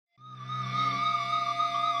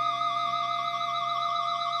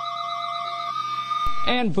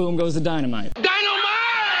And boom goes the dynamite.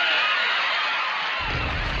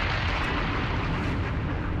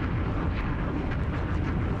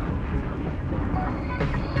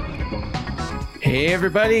 Hey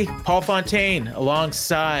everybody, Paul Fontaine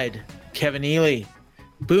alongside Kevin Neely.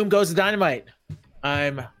 Boom goes the dynamite.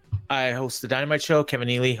 I host the Dynamite Show. Kevin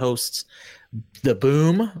Neely hosts the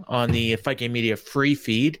Boom on the Fight Game Media free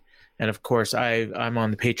feed, and of course I'm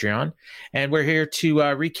on the Patreon. And we're here to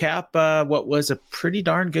recap what was a pretty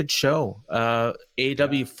darn good show.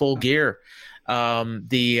 AEW Full Gear, from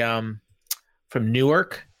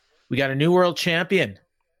Newark. We got a new world champion.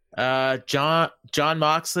 John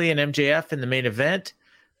Moxley and MJF in the main event.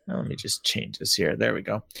 Let me just change this here. There we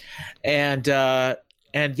go. And yeah,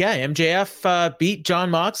 MJF beat John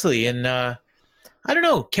Moxley. And I don't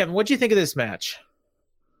know, Kevin, what do you think of this match?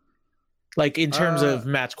 Like in terms of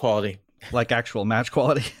match quality, like actual match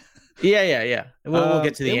quality. Yeah. We'll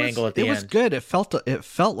get to the angle at the end. It was good. It felt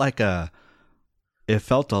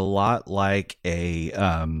a lot like a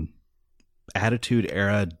Attitude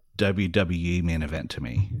Era WWE main event to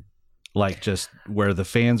me, like just where the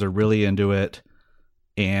fans are really into it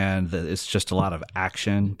and it's just a lot of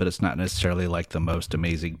action, but it's not necessarily like the most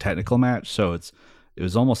amazing technical match. So it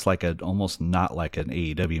was almost not like an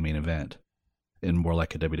AEW main event and more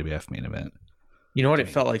like a WWF main event. You know what it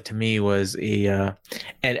felt like to me was a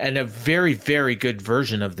very, very good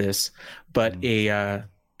version of this, but a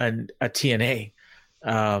TNA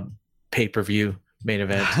pay-per-view main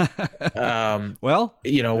event. Well,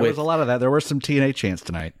 you know, there was a lot of that. There were some TNA chants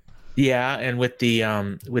tonight. Yeah, and with the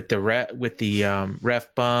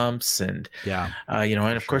ref bumps and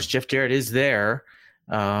and of course Jeff Jarrett is there,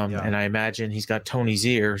 and I imagine he's got Tony's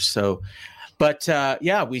ear. So, but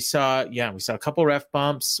we saw a couple ref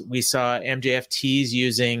bumps. We saw MJF tease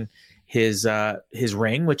using his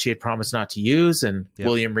ring, which he had promised not to use, and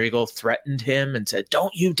William Regal threatened him and said,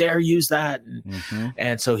 "Don't you dare use that!"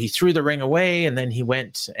 And so he threw the ring away, and then he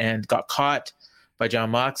went and got caught by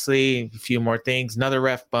John Moxley. A few more things, another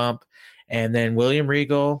ref bump, and then William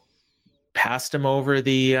Regal passed him over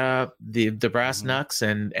the brass knucks,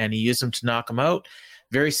 and he used them to knock him out.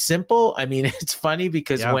 Very simple. I mean, it's funny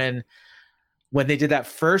because when they did that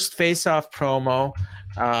first face-off promo,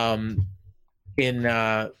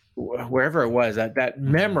 in wherever it was, that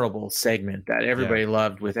memorable segment that everybody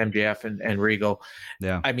loved with MJF and Regal.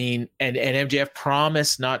 Yeah. I mean, and MJF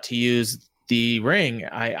promised not to use the ring.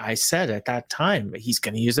 I said at that time, he's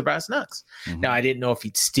going to use the brass knucks. Now, I didn't know if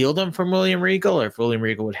he'd steal them from William Regal or if William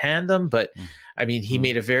Regal would hand them, but I mean, he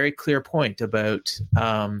made a very clear point about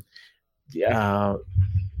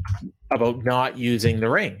not using the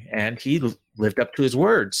ring, and he lived up to his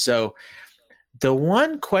word. So, the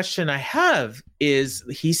one question I have is,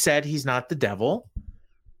 he said he's not the devil.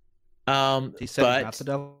 He said he's not the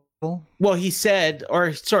devil? Well, he said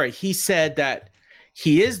that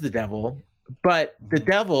he is the devil, but the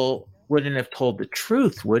devil wouldn't have told the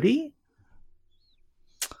truth, would he?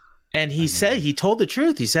 And he said he told the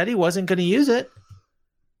truth. He said he wasn't going to use it.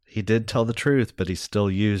 He did tell the truth, but he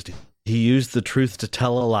used the truth to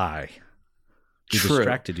tell a lie. He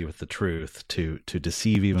distracted you with the truth to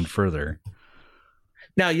deceive even further.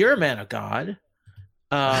 Now, you're a man of God.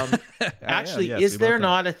 Actually, is there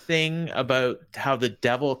not a thing about how the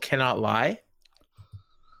devil cannot lie?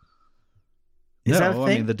 Is that a thing?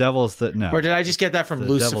 I mean, the devil's no. Or did I just get that from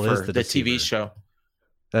Lucifer, the TV show?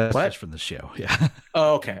 That's just from the show, yeah.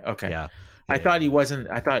 Oh, okay. Yeah. I thought he wasn't.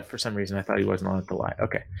 I thought for some reason he wasn't allowed to lie.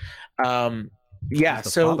 Okay.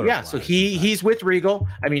 So he's with Regal.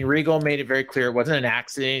 I mean, Regal made it very clear it wasn't an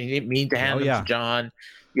accident. He didn't mean to hand them to John.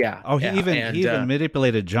 Yeah. Oh, he even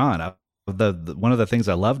manipulated John. One of the things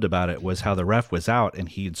I loved about it was how the ref was out and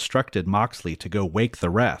he instructed Moxley to go wake the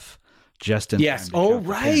ref just in time. Yes. Oh,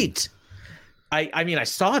 right. I mean, I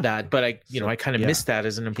saw that, but I kind of missed that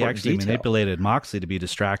as an important detail. He actually manipulated Moxley to be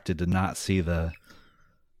distracted to not see the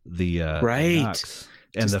knocks.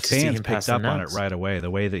 And the fans picked up on it right away. The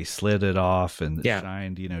way they slid it off and it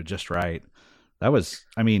shined, just right. That was,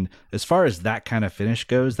 I mean, as far as that kind of finish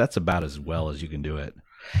goes, that's about as well as you can do it.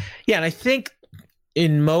 Yeah, and I think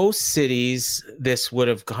in most cities, this would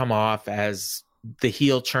have come off as the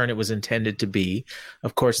heel turn it was intended to be.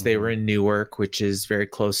 Of course, they were in Newark, which is very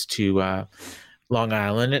close to Long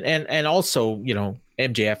Island. And also,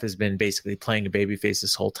 MJF has been basically playing a babyface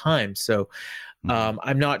this whole time. So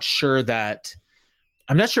I'm not sure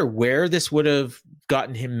where this would have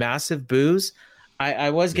gotten him massive boos.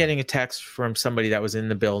 I was getting a text from somebody that was in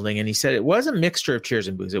the building, and he said it was a mixture of cheers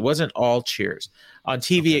and boos. It wasn't all cheers. On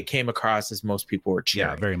TV, It came across as most people were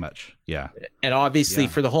cheering. Yeah, very much. Yeah. And obviously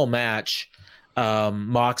for the whole match,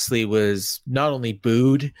 Moxley was not only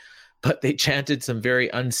booed, but they chanted some very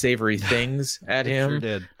unsavory things at him.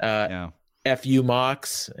 Sure did. F you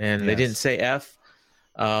Mox, and they didn't say F.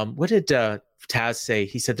 What did Taz say?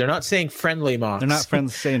 He said they're not saying friendly Mox. They're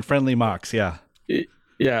not saying friendly Mox. Yeah.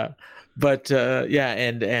 Yeah. But so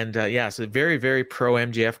very, very pro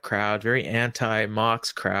MJF crowd, very anti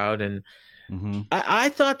Mox crowd. And I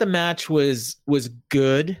thought the match was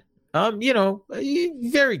good.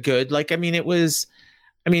 Very good. Like, I mean,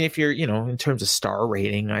 if you're, in terms of star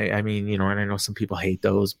rating, I mean, and I know some people hate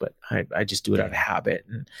those, but I just do it out of habit.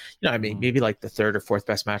 And, maybe like the third or fourth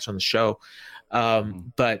best match on the show.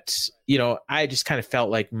 But, I just kind of felt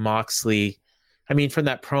like Moxley, I mean, from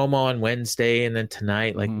that promo on Wednesday and then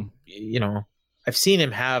tonight, like, I've seen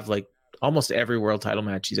him have like almost every world title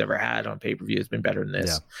match he's ever had on pay-per-view has been better than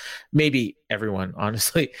this. Yeah. Maybe everyone,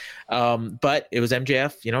 honestly. But it was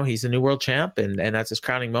MJF, he's the new world champ and that's his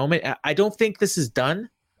crowning moment. I don't think this is done.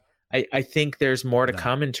 I think there's more to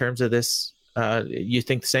come in terms of this. You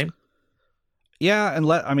think the same? Yeah. And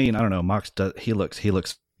I don't know. Mox he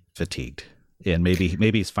looks fatigued, and maybe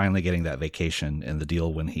he's finally getting that vacation. And the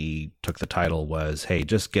deal when he took the title was, hey,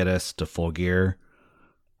 just get us to Full Gear.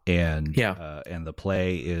 And the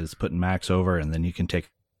play is putting Max over, and then you can take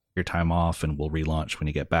your time off and we'll relaunch when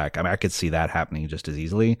you get back. I mean, I could see that happening just as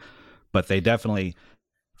easily, but they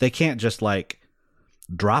can't just like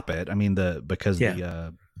drop it. I mean, because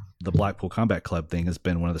the Blackpool Combat Club thing has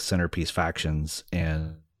been one of the centerpiece factions,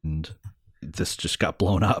 and this just got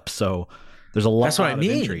blown up. So there's a lot of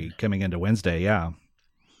intrigue coming into Wednesday. Yeah.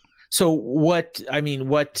 So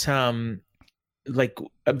like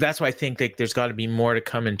that's why I think like there's got to be more to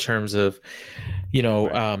come in terms of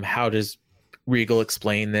how does Regal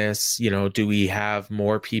explain this? Do we have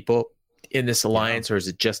more people in this alliance, or is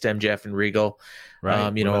it just MJF and Regal?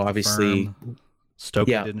 Right. Obviously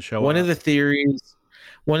Stokely didn't show up. One of the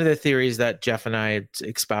theories that Jeff and I had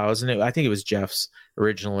espoused, and I think it was Jeff's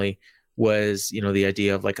originally, was the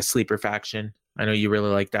idea of like a sleeper faction. I know you really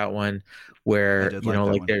like that one, where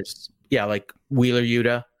there's like Wheeler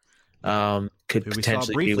Yuta could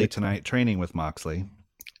potentially be briefly tonight training with Moxley.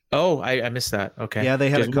 Oh, I missed that. Okay. Yeah, they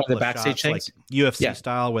had a couple of backstage shots, things, like UFC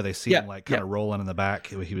style, where they see him like kind of rolling in the back.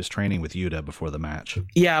 He was training with Yuta before the match.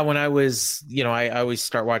 Yeah, when I was, I always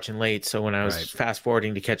start watching late, so when I was fast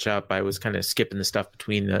forwarding to catch up, I was kind of skipping the stuff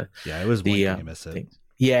between the. Yeah, it was when you miss it. Things.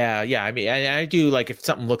 Yeah. I mean, I do, like, if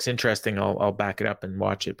something looks interesting, I'll back it up and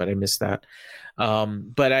watch it, but I missed that.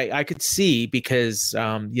 But I could see because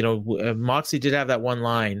Moxley did have that one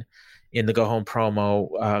line in the go home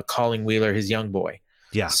promo, calling Wheeler his young boy.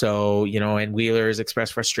 Yeah. So, and Wheeler has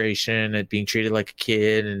expressed frustration at being treated like a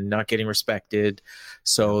kid and not getting respected.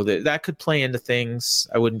 So that could play into things.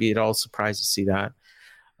 I wouldn't be at all surprised to see that.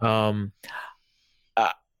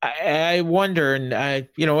 I wonder, and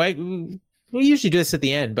we usually do this at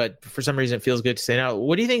the end, but for some reason it feels good to say now.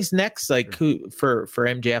 What do you think is next? Like, who for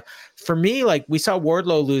MJF? For me, like, we saw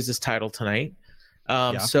Wardlow lose his title tonight.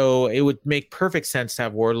 So it would make perfect sense to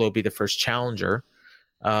have Wardlow be the first challenger.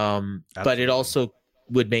 But it also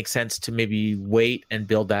would make sense to maybe wait and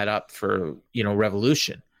build that up for,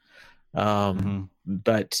 Revolution.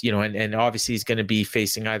 But, and obviously he's going to be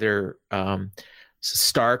facing either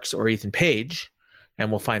Starks or Ethan Page, and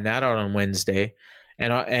we'll find that out on Wednesday.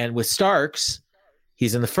 And with Starks,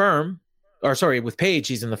 he's in the firm, with Page,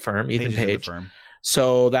 he's in the firm, Ethan Page.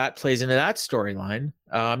 So that plays into that storyline.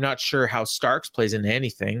 I'm not sure how Starks plays into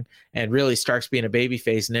anything. And really, Starks being a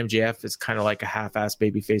babyface and MJF is kind of like a half-assed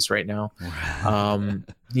babyface right now.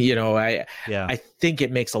 I think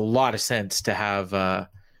it makes a lot of sense to have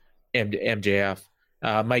MJF.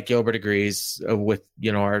 Mike Gilbert agrees with,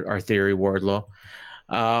 our theory, Wardlow.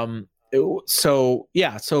 So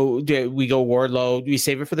do we go Wardlow? Do we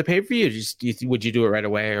save it for the pay-per-view? Would you do it right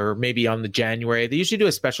away, or maybe on the January? They usually do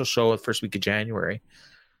a special show the first week of January.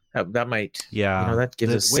 That might, that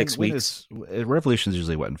gives us 6 weeks. Revolution's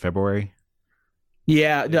usually what, in February?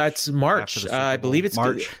 Yeah, that's March. I believe it's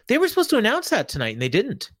March. They were supposed to announce that tonight, and they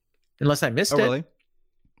didn't, unless I missed it. Really?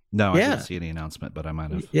 No, I didn't see any announcement, but I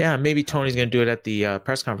might have. Yeah, maybe Tony's going to do it at the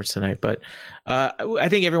press conference tonight. But I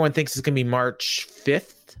think everyone thinks it's going to be March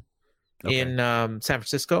 5th. In San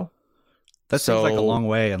Francisco. That seems like a long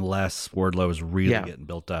way unless Wardlow is really getting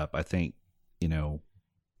built up. I think,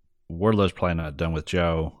 Wardlow's probably not done with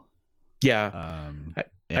Joe. Yeah.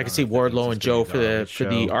 I could see Wardlow and Joe for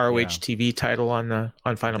the ROH TV title on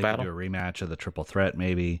Final Battle. Do a rematch of the Triple Threat,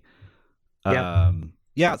 maybe. So I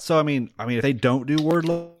mean, if they don't do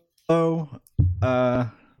Wardlow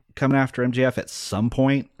coming after MJF at some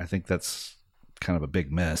point, I think that's kind of a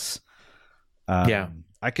big miss.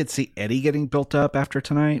 I could see Eddie getting built up after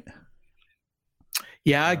tonight.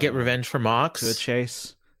 Yeah, get revenge for Mox. To a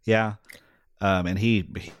chase. Yeah. And he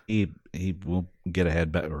will get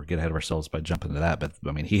ahead of ourselves by jumping to that. But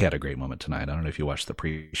I mean, he had a great moment tonight. I don't know if you watched the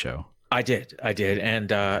pre-show. I did.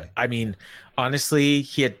 And I mean, honestly,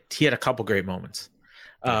 he had a couple great moments.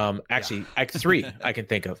 Actually, three I can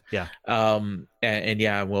think of. Yeah. And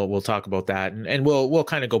yeah, we'll talk about that, and we'll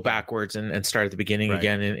kind of go backwards and start at the beginning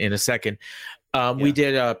again in a second. We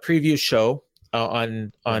did a preview show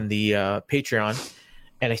on the Patreon,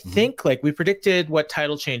 and I think like we predicted what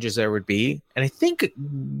title changes there would be, and I think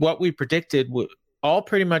what we predicted all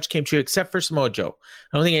pretty much came true except for Samoa Joe.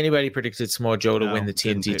 I don't think anybody predicted Samoa Joe to win the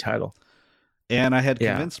TNT title. And I had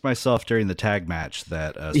convinced myself during the tag match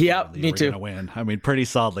that me too. Gonna win. I mean, pretty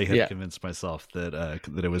solidly had convinced myself that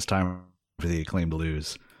that it was time for the Acclaimed to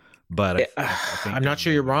lose. But I think I'm not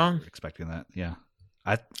sure you're wrong. Expecting that, yeah.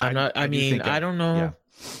 I'm not. I mean, I don't know. Yeah.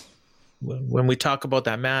 When we talk about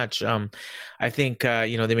that match, I think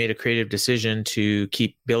they made a creative decision to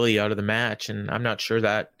keep Billy out of the match, and I'm not sure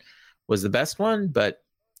that was the best one, but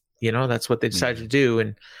that's what they decided to do,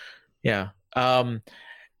 and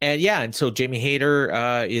and so Jamie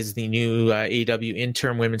Hayter is the new AEW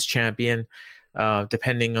interim women's champion,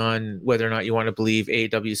 depending on whether or not you want to believe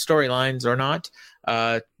AEW storylines or not.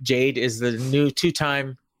 Jade is the new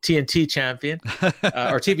two-time TNT champion,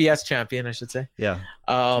 or TBS champion, I should say. Yeah.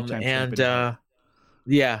 My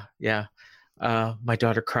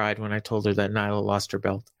daughter cried when I told her that Nyla lost her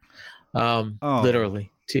belt.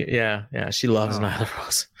 Literally. Yeah. She loves Nyla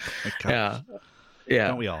Rose. Yeah.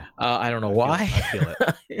 Don't we all? I don't know why. I feel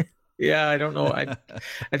it. Yeah, I don't know. I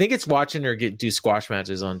think it's watching her do squash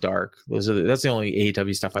matches on Dark. That's the only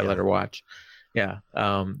AEW stuff I let her watch. Yeah.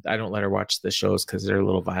 I don't let her watch the shows because they're a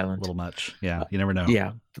little violent. A little much. Yeah. You never know.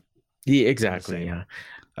 Yeah. Exactly. Yeah.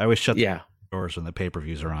 I always shut the doors when the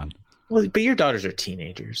pay-per-views are on. Well, but your daughters are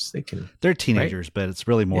teenagers. They're teenagers, right? But it's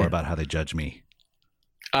really more about how they judge me.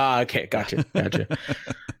 Okay. Gotcha.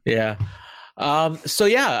 Yeah.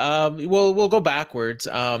 We'll go backwards.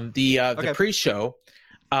 The pre-show.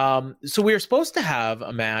 So we were supposed to have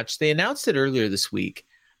a match. They announced it earlier this week.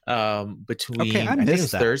 Between I think it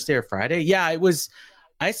was Thursday or Friday. Yeah, it was.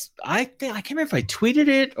 I think I can't remember if I tweeted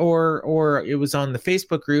it or it was on the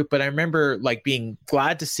Facebook group, but I remember like being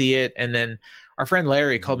glad to see it, and then our friend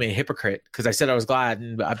Larry called me a hypocrite because I said I was glad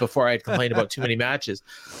and before I had complained about too many matches.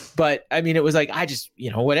 But I mean, it was like, I just,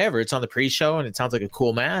 whatever. It's on the pre-show and it sounds like a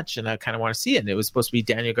cool match and I kind of want to see it. And it was supposed to be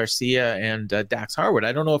Daniel Garcia and Dax Harwood.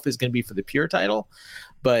 I don't know if it's going to be for the Pure title,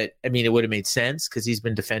 but I mean, it would have made sense because he's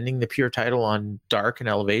been defending the Pure title on Dark and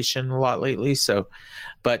Elevation a lot lately. So,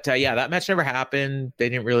 but that match never happened. They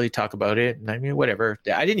didn't really talk about it. And I mean, whatever.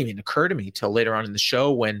 It didn't even occur to me till later on in the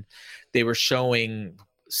show when they were showing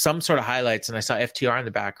some sort of highlights and I saw FTR in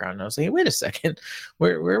the background and I was like, hey, wait a second,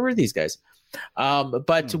 where were these guys?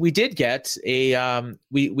 But we did get we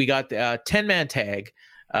got a 10-man tag.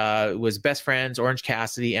 It was Best Friends, Orange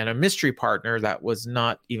Cassidy, and a mystery partner that was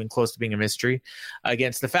not even close to being a mystery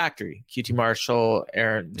against the Factory. QT Marshall,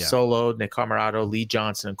 Aaron Solo, Nick Camarado, Lee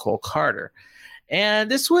Johnson, and Cole Carter. And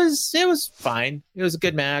it was fine. It was a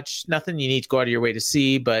good match. Nothing you need to go out of your way to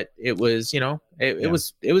see, but it was,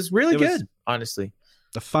 it was really good, honestly.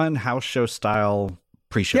 A fun house show style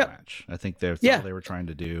pre-show match. I think that's all they were trying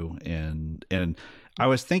to do. And I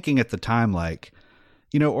was thinking at the time, like,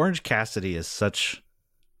 Orange Cassidy is such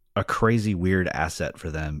a crazy, weird asset for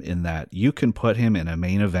them in that you can put him in a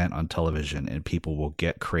main event on television and people will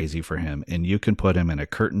get crazy for him. And you can put him in a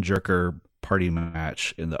curtain jerker party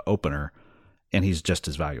match in the opener and he's just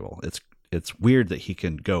as valuable. It's weird that he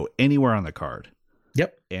can go anywhere on the card.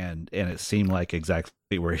 Yep. And it seemed like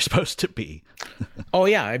exactly where he's supposed to be. Oh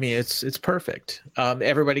yeah. I mean, it's perfect.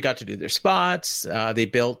 Everybody got to do their spots. They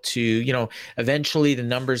built to, eventually the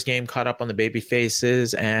numbers game caught up on the baby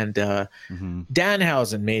faces and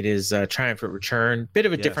Danhausen made his triumphant return. Bit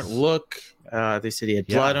of a different look. They said he had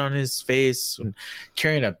blood on his face and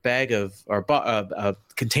carrying a bag a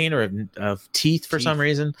container of teeth for some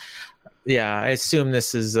reason. Yeah. I assume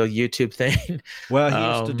this is a YouTube thing. Well,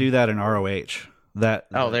 he used to do that in ROH.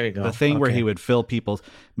 There you go. The thing where he would fill people's.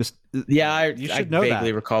 You should know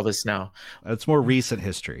vaguely recall this now. It's more recent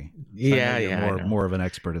history. So more of an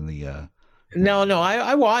expert in the. No,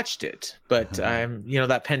 I watched it, but I'm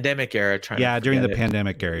that pandemic era during the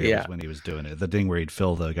pandemic era was when he was doing it. The thing where he'd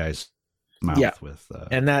fill the guy's mouth with.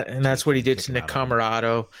 And that's what he did to Nick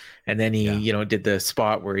Camarado, and then he did the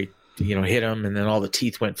spot where he hit him and then all the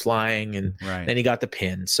teeth went flying and then he got the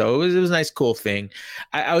pin. So it was a nice, cool thing.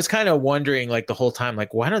 I was kind of wondering like the whole time,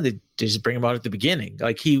 like, why don't they just bring him out at the beginning?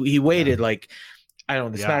 Like he waited like I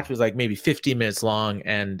don't know, this match was like maybe 15 minutes long,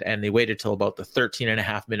 and they waited till about the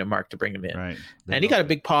 13.5-minute mark to bring him in. Right. And he got a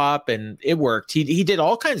big pop, and it worked. He did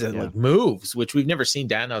all kinds of like moves, which we've never seen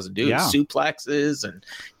Danhausen do. Suplexes and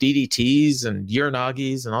DDTs and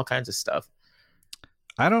Uranagis and all kinds of stuff.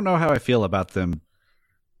 I don't know how I feel about them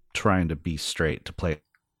trying to be straight, to play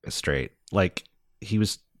straight. Like he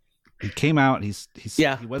came out, he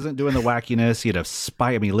wasn't doing the wackiness. He had a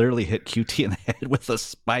spike. I mean, he literally hit QT in the head with a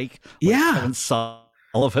spike. Like Kevin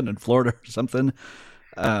Sullivan in Florida or something.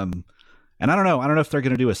 And I don't know if they're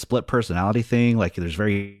going to do a split personality thing. Like there's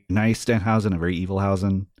very nice Danhausen and very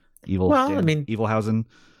Evilhausen. Evilhausen.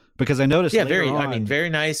 Because I noticed, very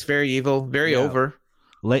nice, very evil, very over.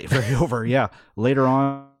 Very over, yeah. Later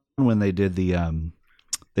on, when they did the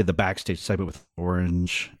backstage segment with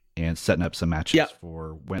Orange and setting up some matches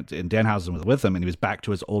and Danhausen was with him, and he was back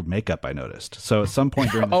to his old makeup, I noticed. So at some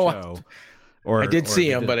point during the show, I did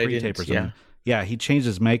see him, but I didn't. He changed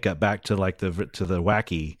his makeup back to like the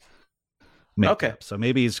wacky makeup. Okay. So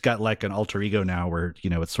maybe he's got like an alter ego now, where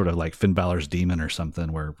it's sort of like Finn Balor's demon or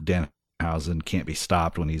something, where Danhausen can't be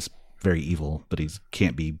stopped when he's very evil, but he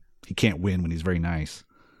can't win when he's very nice.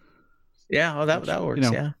 Yeah, well, that works.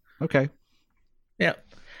 Okay. Yeah.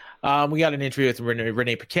 We got an interview with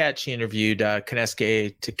Renee Paquette. She interviewed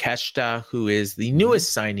Konosuke Takeshita, who is the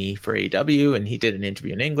newest signee for AEW, and he did an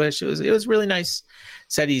interview in English. It was really nice.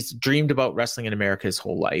 Said he's dreamed about wrestling in America his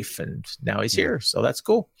whole life, and now he's here, so that's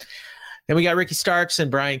cool. Then we got Ricky Starks and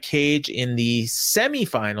Brian Cage in the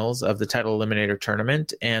semifinals of the Title Eliminator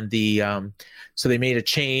tournament, and so they made a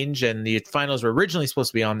change, and the finals were originally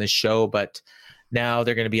supposed to be on this show, but now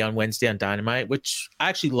they're going to be on Wednesday on Dynamite, which I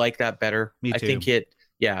actually like that better. Me too. I think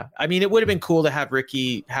I mean, it would have been cool to have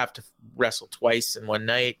Ricky have to wrestle twice in one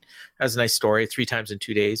night. That's a nice story, 3 times in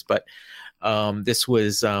 2 days. But this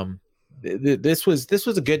was a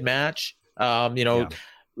good match.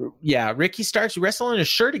 Ricky starts wrestling in a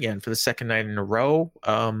shirt again for the second night in a row.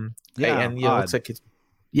 And it looks like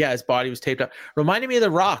his body was taped up. Reminded me of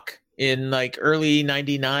The Rock in like early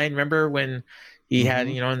 '99. Remember when he had,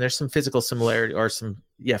 and there's some physical similarity or some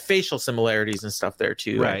facial similarities and stuff there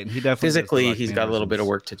too. Right. He definitely physically he's got a little bit of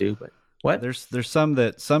work to do, but what? There's some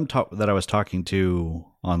that I was talking to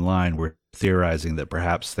online were theorizing that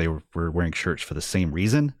perhaps they were wearing shirts for the same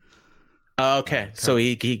reason. Okay. So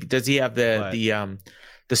he does he have the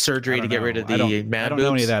surgery to get rid of the man boobs? I don't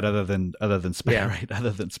know any of that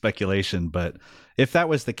other than speculation, but if that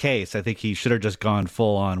was the case, I think he should have just gone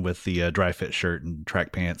full on with the dry fit shirt and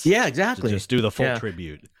track pants. Yeah, exactly. To just do the full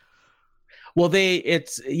tribute. Well, and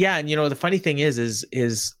the funny thing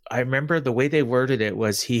is I remember the way they worded it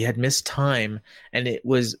was he had missed time, and it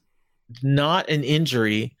was not an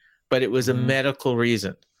injury, but it was a medical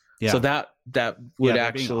reason. Yeah. So that would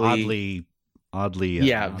actually oddly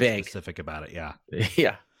vague, specific about it.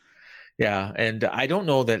 Yeah, and I don't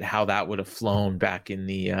know how that would have flown back if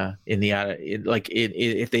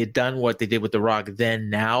they had done what they did with The Rock then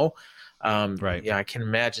now. Right. Yeah, I can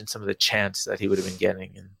imagine some of the chants that he would have been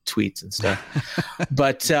getting in tweets and stuff.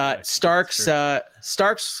 But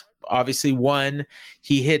Starks obviously won.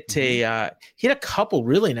 He hit a couple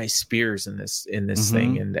really nice spears in this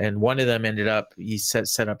thing, and one of them ended up he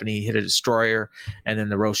set up and he hit a destroyer, and then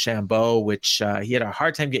the Rochambeau, which he had a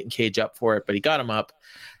hard time getting Cage up for it, but he got him up.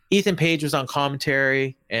 Ethan Page was on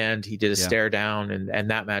commentary, and he did a stare down,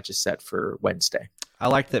 and that match is set for Wednesday. I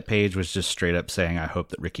like that Page was just straight up saying, I hope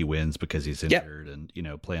that Ricky wins because he's injured and,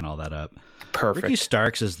 playing all that up. Perfect. Ricky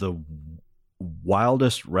Starks is the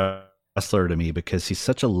wildest wrestler to me because he's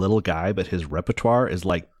such a little guy, but his repertoire is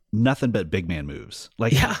like nothing but big man moves.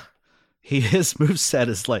 Like, his moveset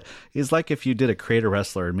is like, he's like if you did a creator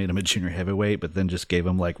wrestler and made him a junior heavyweight, but then just gave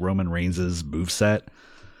him like Roman Reigns' moveset.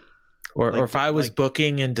 Or if I was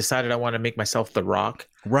booking and decided I want to make myself The Rock.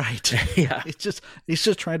 Right. Yeah. He's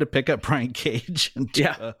just trying to pick up Brian Cage and do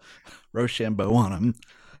a Rochambeau on him.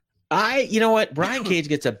 You know what? Brian Cage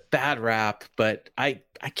gets a bad rap, but I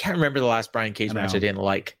can't remember the last Brian Cage match I didn't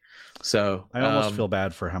like. So I almost feel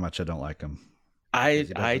bad for how much I don't like him.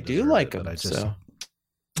 I do like him.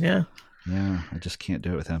 Yeah, I just can't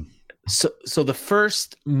do it with him. So the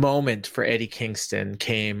first moment for Eddie Kingston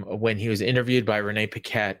came when he was interviewed by Renee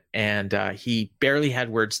Paquette, and he barely had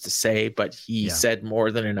words to say, but he said more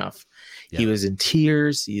than enough. Yeah. He was in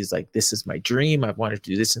tears. He's like, "This is my dream. I've wanted to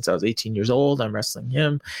do this since I was 18 years old. I'm wrestling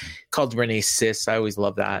him." Called Renee sis. I always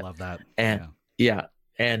love that. I love that.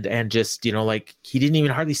 And and just like he didn't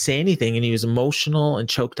even hardly say anything, and he was emotional and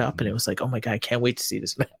choked up, and it was like, oh my God, I can't wait to see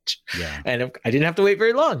this match. Yeah. And I didn't have to wait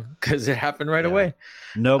very long because it happened right away.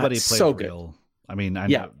 Nobody plays so real. Good. I mean, I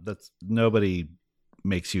know nobody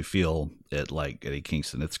makes you feel it like Eddie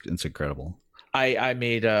Kingston. It's incredible. I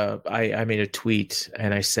made a tweet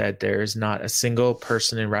and I said there is not a single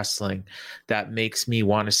person in wrestling that makes me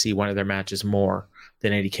want to see one of their matches more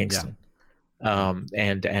than Eddie Kingston.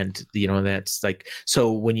 And that's like,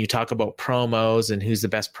 so when you talk about promos and who's the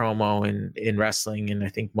best promo in wrestling, and I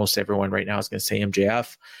think most everyone right now is going to say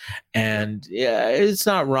MJF, and yeah, it's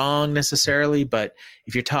not wrong necessarily, but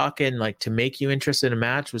if you're talking like to make you interested in a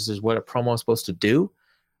match, which is what a promo is supposed to do,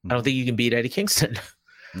 I don't think you can beat Eddie Kingston.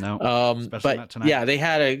 No, but not tonight. Yeah, they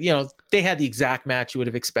had the exact match you would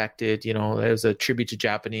have expected. It was a tribute to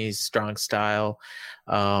Japanese strong style.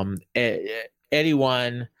 Eddie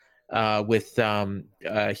won. With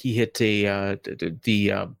he hit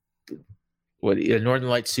the Northern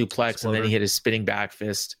Light suplex, Exploder. And then he hit his spinning back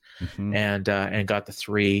fist, and got the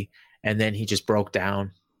 3, and then he just broke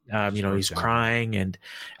down. He's crying, and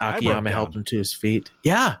Akiyama helped him to his feet.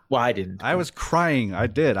 Yeah, well, I didn't. I was crying. I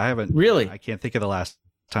did. I haven't really. I can't think of the last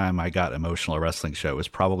time I got emotional at a wrestling show. It was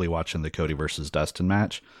probably watching the Cody versus Dustin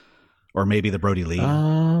match. Or maybe the Brody Lee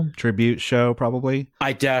tribute show, probably.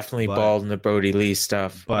 I definitely bawled in the Brody Lee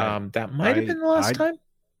stuff. But that might have been the last time.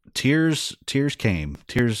 Tears came.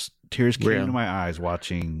 Tears came to my eyes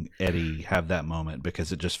watching Eddie have that moment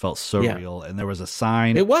because it just felt so real. And there was a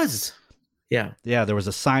sign. It was. Yeah. Yeah, there was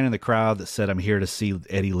a sign in the crowd that said, "I'm here to see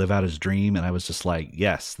Eddie live out his dream." And I was just like,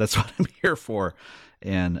 yes, that's what I'm here for.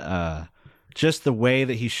 And just the way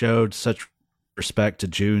that he showed such respect to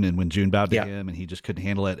June, and when June bowed to him and he just couldn't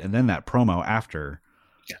handle it, and then that promo after,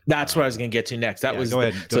 that's what I was going to get to next. That was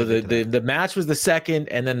the match was the second,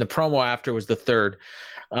 and then the promo after was the third.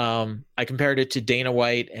 I compared it to Dana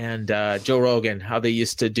White and Joe Rogan, how they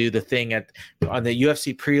used to do the thing on the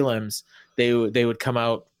UFC prelims. They would come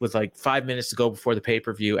out with like 5 minutes to go before the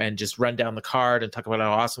pay-per-view and just run down the card and talk about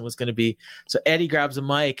how awesome it was going to be. So Eddie grabs a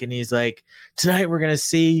mic and he's like, "Tonight we're going to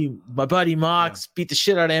see my buddy Mox beat the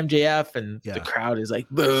shit out of MJF." And the crowd is like,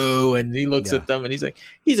 boo. And he looks at them and he's like,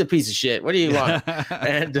 "He's a piece of shit. What do you want?"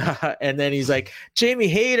 and then he's like, "Jamie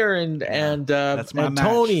Hayter and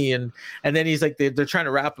Tony." And then he's like, they're trying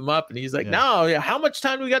to wrap him up. And he's like, "No, how much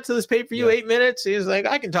time do we got to this pay-per-view? 8 minutes." He's like,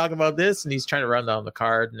 "I can talk about this." And he's trying to run down the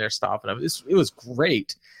card and they're stopping him. It was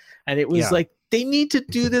great. And it was like, they need to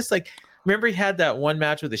do this. Like, remember he had that one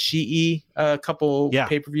match with Ishii a couple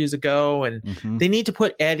pay-per-views ago, and they need to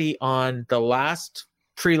put Eddie on the last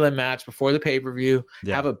prelim match before the pay-per-view,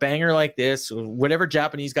 have a banger like this, whatever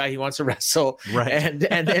Japanese guy he wants to wrestle, and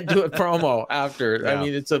then do a promo after. I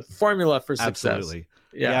mean, it's a formula for success. Absolutely.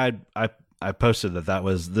 I posted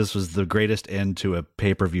this was the greatest end to a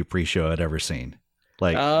pay-per-view pre-show I'd ever seen.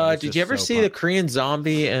 Like, did you ever see the Korean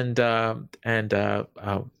Zombie and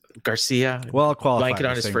Garcia? Well, I'll qualify blanket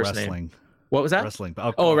on his first wrestling. name. What was that? Wrestling.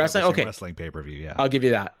 Wrestling. Okay. Wrestling pay-per-view. Yeah. I'll give you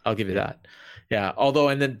that. Yeah. Although,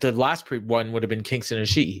 and then the last one would have been Kingston and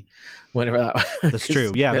Ishii. Whenever that. That's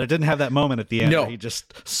true. Yeah, but it didn't have that moment at the end. No. Where he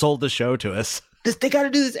just sold the show to us. They got to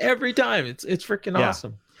do this every time. It's freaking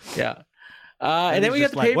awesome. Yeah. And then we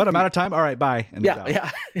got the like, what, I'm out of time? All right, bye. And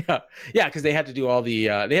because they had to do all the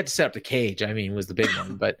they had to set up the cage. I mean, was the big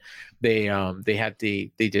one, but they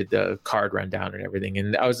did the card rundown and everything,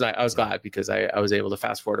 and I was glad because I was able to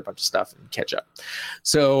fast forward a bunch of stuff and catch up.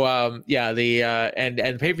 So and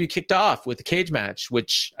the pay-per-view kicked off with the cage match,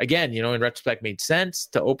 which again, in retrospect made sense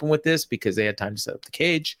to open with this because they had time to set up the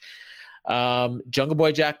cage. Jungle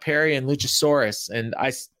Boy Jack Perry and Luchasaurus, and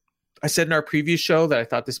I said in our preview show that I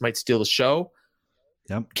thought this might steal the show.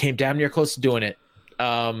 Yep. Came damn near close to doing it.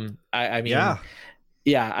 I mean,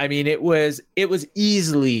 it was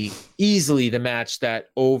easily the match that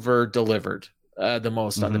over delivered the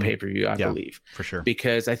most on the pay-per-view, I believe. For sure.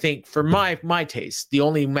 Because I think for my taste, the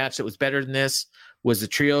only match that was better than this was the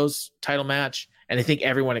trios title match. And I think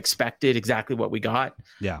everyone expected exactly what we got.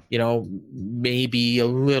 Yeah. Maybe a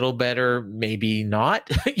little better, maybe not.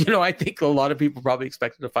 I think a lot of people probably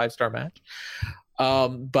expected a 5-star match.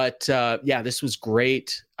 This was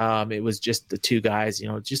great. It was just the two guys,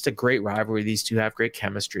 just a great rivalry. These two have great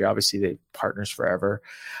chemistry. Obviously, they're partners forever.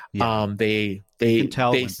 Yeah. You can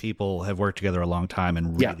tell when people have worked together a long time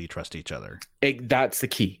and really trust each other. That's the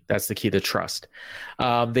key. The trust.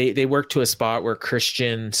 They worked to a spot where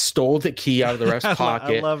Christian stole the key out of the ref's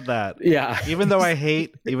pocket. I love that. Yeah. Even though I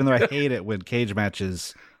hate it when cage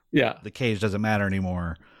matches, the cage doesn't matter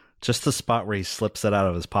anymore. Just the spot where he slips it out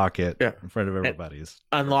of his pocket in front of everybody.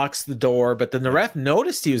 Unlocks the door, but then the ref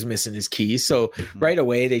noticed he was missing his keys. So right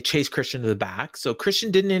away, they chased Christian to the back. So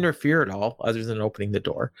Christian didn't interfere at all other than opening the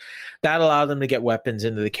door. That allowed them to get weapons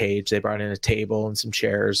into the cage. They brought in a table and some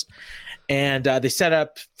chairs. And they set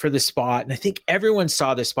up for the spot. And I think everyone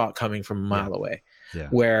saw this spot coming from a mile away.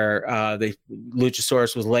 where the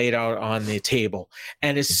Luchasaurus was laid out on the table.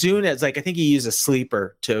 And as soon as, like, I think he used a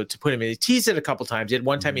sleeper to put him in. He teased it a couple times.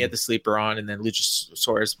 One time he had the sleeper on, and then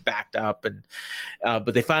Luchasaurus backed up. And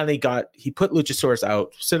but they finally he put Luchasaurus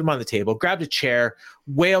out, set him on the table, grabbed a chair,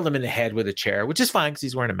 whaled him in the head with a chair, which is fine because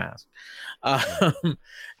he's wearing a mask.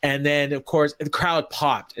 And then, of course, the crowd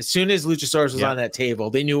popped. As soon as Luchasaurus was on that table,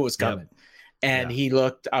 they knew it was coming. And he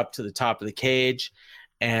looked up to the top of the cage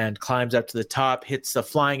and climbs up to the top, hits the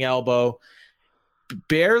flying elbow,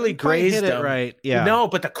 barely grazed him. Right. Yeah. No,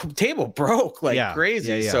 but the table broke like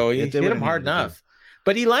crazy. Yeah. So he hit him hard enough.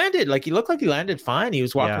 But he landed, he looked like he landed fine. He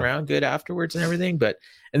was walking around good afterwards and everything.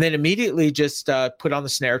 And then immediately just put on the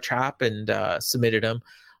snare trap and submitted him.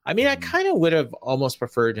 I mean, I kind of would have almost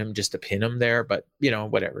preferred him just to pin him there, but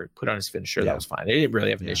whatever. Put on his finisher. That was fine. I didn't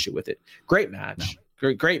really have an issue with it. Great match.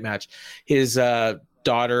 No. Great match. His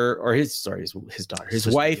daughter, or his daughter, his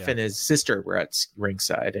sister, wife and his sister were at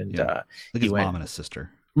ringside, and his mom and his sister.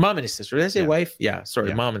 Mom and his sister. Did I say wife? Yeah,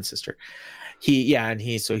 sorry, mom and sister. He went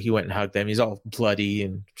and hugged them. He's all bloody,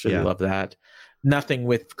 and sure love that. Nothing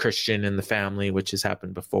with Christian and the family, which has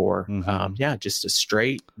happened before. Just a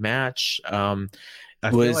straight match. I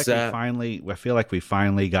feel like we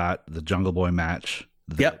finally got the Jungle Boy match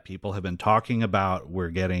that people have been talking about. We're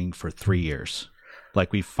getting for 3 years.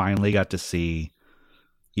 Like, we finally got to see,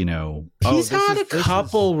 he's had a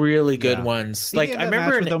couple really good ones. Like, I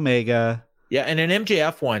remember with Omega. Yeah, and an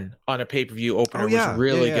MJF one on a pay-per-view opener was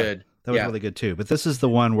really good. That was really good too. But this is the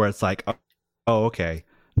one where it's like, oh, okay,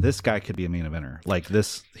 this guy could be a main eventer. Like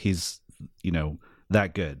this, he's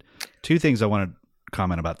that good. Two things I want to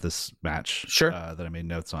comment about this match. Sure. That I made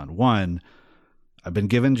notes on. One, I've been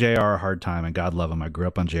giving JR a hard time, and God love him. I grew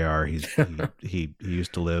up on JR. He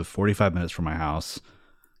used to live 45 minutes from my house.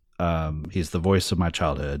 He's the voice of my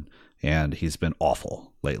childhood, and he's been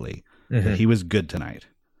awful lately. But he was good tonight,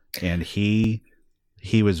 and he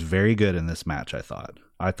was very good in this match. I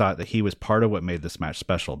thought that he was part of what made this match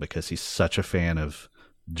special, because he's such a fan of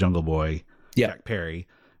Jungle Boy, Jack Perry,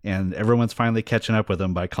 and everyone's finally catching up with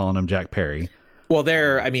him by calling him Jack Perry. Well,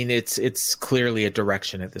 it's clearly a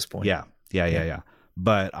direction at this point. Yeah.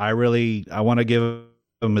 But I want to give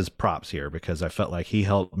him his props here, because I felt like he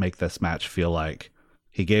helped make this match feel like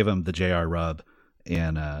he gave him the JR rub,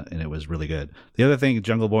 and it was really good. The other thing,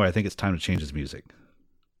 Jungle Boy, I think it's time to change his music.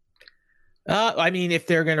 I mean, if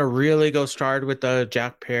they're gonna really go start with the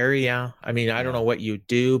Jack Perry, I mean, I don't know what you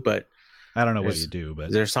do, but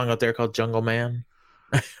is there a song out there called Jungle Man?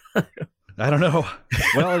 I don't know.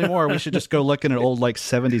 Well, anymore, we should just go looking at old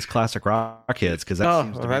 70s classic rock hits, because that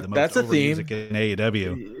seems to be the most over music in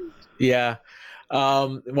AEW. Yeah.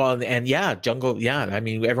 Jungle. Yeah. I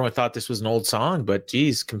mean, everyone thought this was an old song, but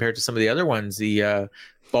geez, compared to some of the other ones, the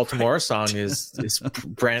Baltimore song is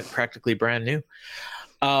practically brand new.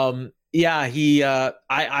 I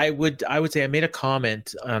would say I made a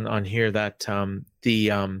comment on here that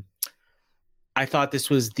I thought this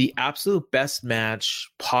was the absolute best match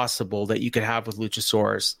possible that you could have with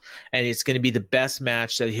Luchasaurus, and it's going to be the best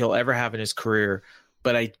match that he'll ever have in his career.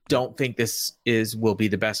 But I don't think this will be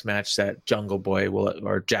the best match that Jungle Boy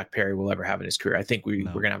or Jack Perry will ever have in his career. I think we're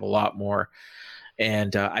going to have a lot more,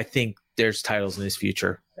 and I think there's titles in his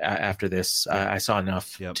future after this. I saw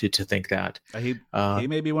enough to think that he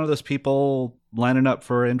may be one of those people lining up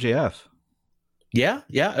for MJF. Yeah.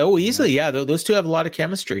 Oh, easily. Yeah, those two have a lot of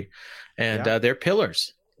chemistry, and they're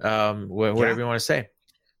pillars. Whatever you want to say.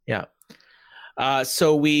 Yeah.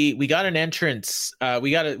 So we got an entrance.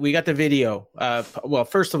 We got the video. Well,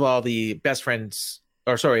 first of all, the best friends,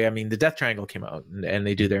 the Death Triangle came out, and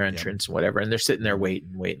they do their entrance and whatever, and they're sitting there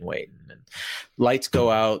waiting, and lights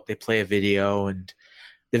go out. They play a video, and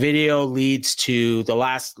the video leads to the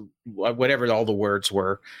last, whatever all the words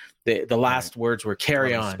were. The last words were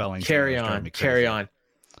carry on.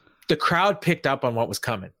 The crowd picked up on what was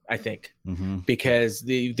coming, I think, because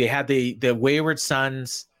they had the Wayward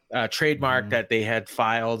Sons trademark that they had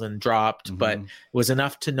filed and dropped, but it was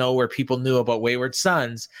enough to know where people knew about Wayward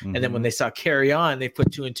Sons. And then when they saw Carry On, they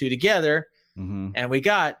put two and two together, and we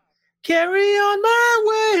got Carry On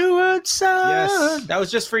My Wayward Son. Yes. That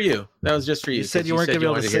was just for you. You said you weren't going to be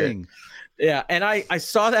able to sing. Yeah, and I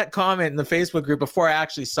saw that comment in the Facebook group before I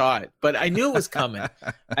actually saw it, but I knew it was coming.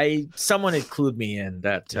 Someone had clued me in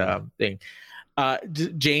that thing.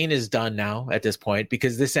 Jane is done now at this point,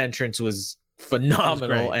 because this entrance was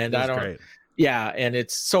phenomenal, and and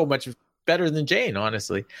it's so much better than Jane,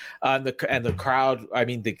 honestly. The crowd, I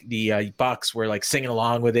mean, the Bucks were singing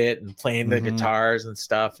along with it and playing the guitars and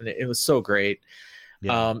stuff, and it was so great. It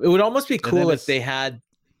would almost be cool if they had.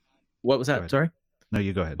 What was that? Sorry. No,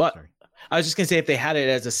 you go ahead. But, sorry. I was just gonna say if they had it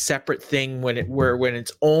as a separate thing when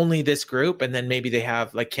it's only this group, and then maybe they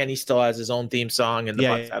have like Kenny still has his own theme song and the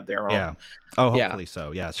Bucks have their own. Yeah. Oh, hopefully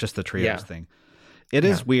so. Yeah, it's just the trios thing. It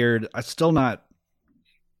is weird. I'm still not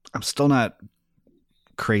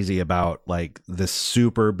crazy about like this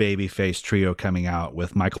super babyface trio coming out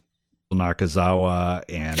with Michael Nakazawa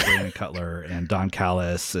and Brandon Cutler and Don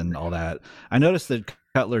Callis and all that. I noticed that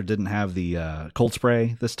Cutler didn't have the cold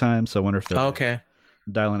spray this time, so I wonder if they're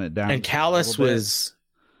dialing it down. And Callis was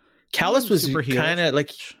kind of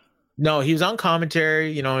like, no, he was on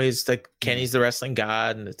commentary. You know, he's like Kenny's the wrestling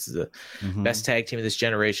god, and it's the best tag team of this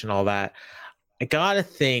generation. All that. I gotta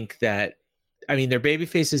think that, I mean, they're baby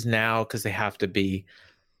faces now because they have to be.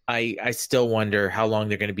 I still wonder how long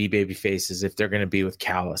they're going to be baby faces if they're going to be with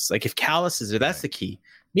Callis. Like if Callis is there, that's the key.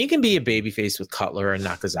 You can be a baby face with Cutler and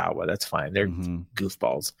Nakazawa. That's fine. They're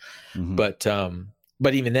goofballs. But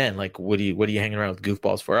even then, like, what are you hanging around with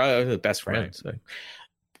goofballs for? They're best friends. Right.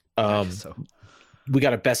 We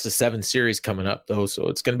got a best of 7 series coming up though, so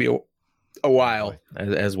it's going to be a while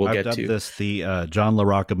as we'll get to. I've dubbed this the John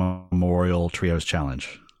LaRocca Memorial Trios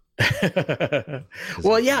Challenge.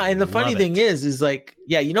 Well, yeah, and the funny thing is like,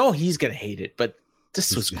 yeah, you know he's gonna hate it, but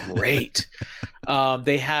this was great.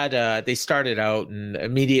 They started out, and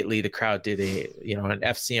immediately the crowd did an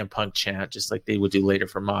FCM Punk chant, just like they would do later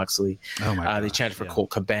for Moxley. Oh my gosh, they chanted for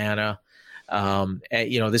Colt Cabana.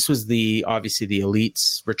 This was obviously the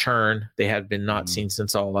Elite's return. They had been not seen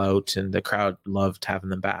since All Out, and the crowd loved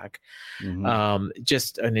having them back.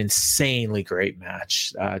 Just an insanely great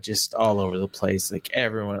match, just all over the place. Like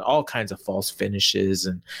everyone, all kinds of false finishes,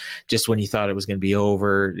 and just when you thought it was going to be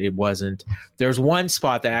over, it wasn't. There's one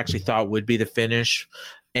spot that I actually thought would be the finish,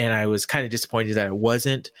 and I was kind of disappointed that it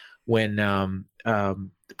wasn't when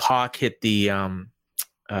Pac hit the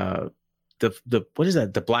what is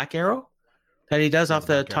that? The Black Arrow that he does off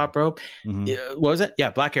the top rope. What was it?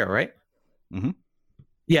 Yeah, Black Arrow, right?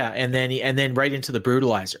 Yeah, and then right into the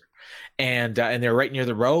Brutalizer, and they're right near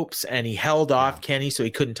the ropes, and he held off Kenny so he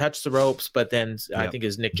couldn't touch the ropes, but then I think it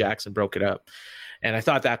was Nick Jackson broke it up, and I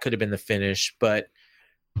thought that could have been the finish, but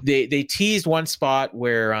they teased one spot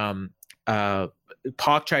where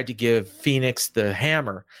Pac tried to give Phoenix the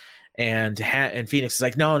hammer. And Phoenix is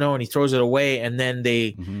like, no, and he throws it away. And then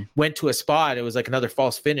they went to a spot. It was like another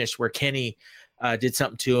false finish where Kenny did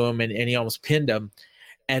something to him, and he almost pinned him.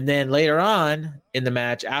 And then later on in the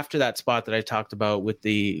match, after that spot that I talked about with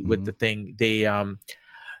the thing, he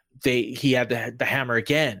had the hammer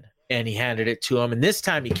again, and he handed it to him. And this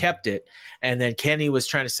time he kept it. And then Kenny was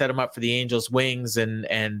trying to set him up for the Angels' wings, and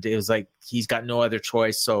it was like he's got no other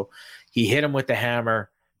choice. So he hit him with the hammer,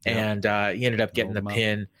 and he ended up getting the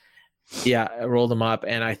pin. Yeah, I rolled him up,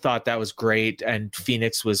 and I thought that was great. And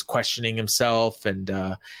Phoenix was questioning himself, and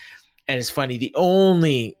it's funny. The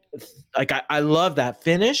only I love that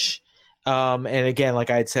finish. And again, like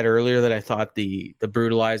I had said earlier, that I thought the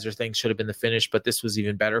Brutalizer thing should have been the finish, but this was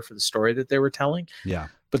even better for the story that they were telling. Yeah.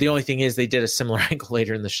 But the only thing is, they did a similar angle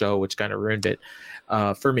later in the show, which kind of ruined it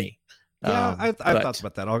for me. Yeah, I thought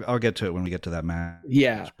about that. I'll get to it when we get to that match.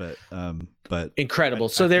 Yeah, but incredible.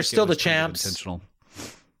 So they're still the champs. Intentional.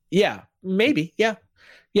 Yeah, maybe. Yeah,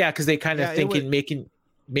 because they kind of making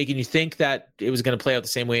you think that it was going to play out the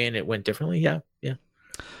same way, and it went differently. Yeah.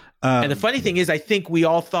 And the funny thing is, I think we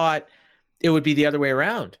all thought it would be the other way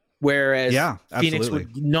around, whereas Phoenix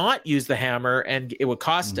would not use the hammer, and it would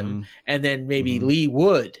cost him, and then maybe Lee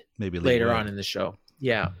would later on in the show.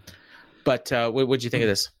 Yeah, but what'd you think of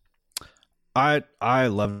this? I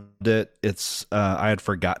loved it. It's I had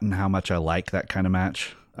forgotten how much I like that kind of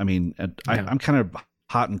match. I mean, I'm kind of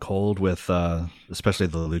hot and cold with especially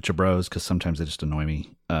the Lucha Bros, because sometimes they just annoy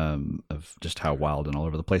me of just how wild and all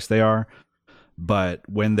over the place they are. But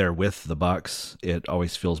when they're with the Bucks, it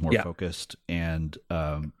always feels more focused. And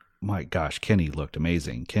my gosh, Kenny looked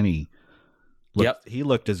amazing. He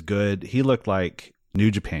looked as good. He looked like New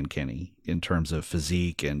Japan Kenny in terms of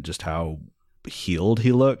physique and just how healed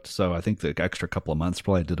he looked. So I think the extra couple of months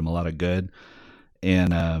probably did him a lot of good.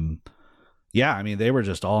 And I mean, they were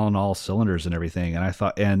just all on all cylinders and everything. And I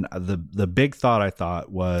thought, and the big thought I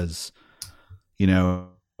thought was,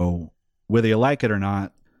 whether you like it or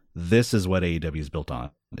not, this is what AEW is built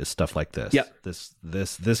on, is stuff like this. Yep.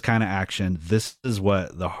 This kind of action. This is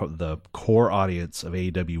what the core audience of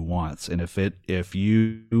AEW wants. And if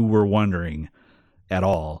you were wondering at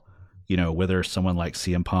all, whether someone like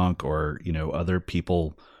CM Punk or, other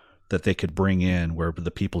people that they could bring in, where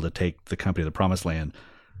the people to take the company to the promised land,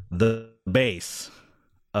 the base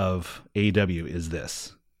of AEW is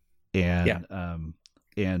this. And,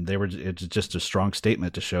 and it's just a strong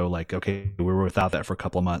statement to show, like, okay, we were without that for a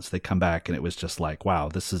couple of months. They come back, and it was just like, wow,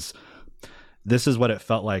 this is this is what it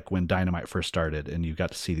felt like when Dynamite first started, and you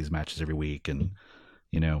got to see these matches every week, and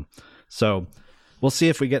so we'll see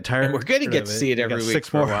if we get tired. And we're going to get to see it every week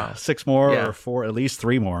for a while. 6 more, or 4, at least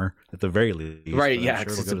 3 more at the very least. Right? Yeah,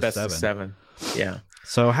 because it's the best of 7. Yeah.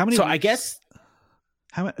 So how many? So I guess.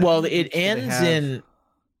 Well, it ends in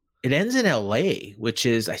LA, which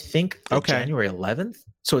is I think January 11th.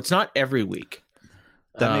 So it's not every week.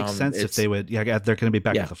 That makes sense if they would. Yeah, they're going to be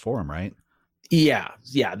back at the Forum, right? Yeah.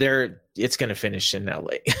 It's going to finish in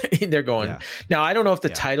LA. They're going now. I don't know if the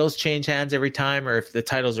titles change hands every time, or if the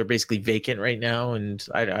titles are basically vacant right now. And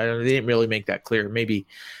I don't. They didn't really make that clear. Maybe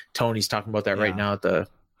Tony's talking about that right now at the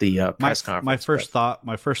press conference.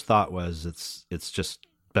 My first thought was it's just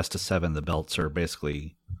best of 7. The belts are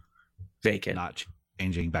basically vacant, not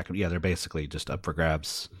changing back. Yeah, they're basically just up for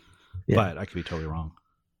grabs. Yeah. But I could be totally wrong.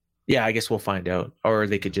 Yeah, I guess we'll find out. Or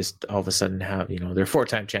they could just all of a sudden have, they're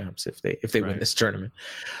 4-time champs if they win this tournament.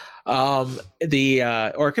 Or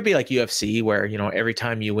it could be like UFC where, every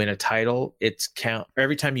time you win a title,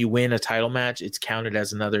 every time you win a title match, it's counted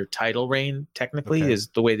as another title reign, technically, is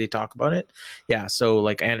the way they talk about it. Yeah. So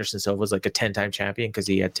like Anderson Silva was like a 10-time champion because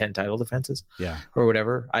he had 10 title defenses. Yeah. Or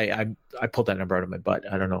whatever. I pulled that number out of my butt.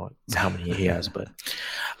 I don't know how many he has, but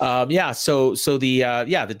So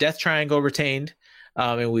the Death Triangle retained.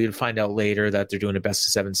 And we would find out later that they're doing a best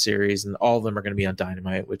of 7 series, and all of them are going to be on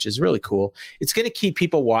Dynamite, which is really cool. It's going to keep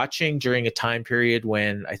people watching during a time period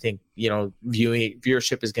when I think,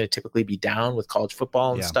 viewership is going to typically be down with college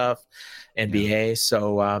football and stuff, NBA. Yeah.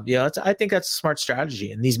 So, I think that's a smart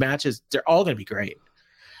strategy. And these matches, they're all going to be great.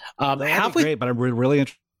 Great, but I'm really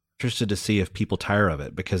interested to see if people tire of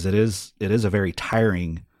it, because it is a very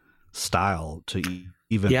tiring style to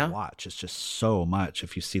even watch. It's just so much.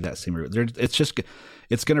 If you see that same,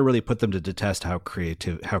 it's going to really put them to test how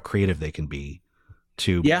creative they can be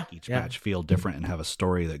to make each match feel different and have a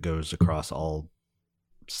story that goes across all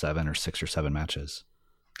 6 or 7 matches.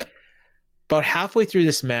 About halfway through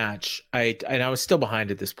this match, I was still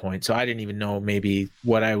behind at this point, so I didn't even know maybe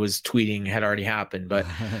what I was tweeting had already happened. But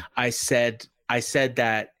I said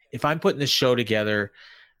that if I'm putting this show together,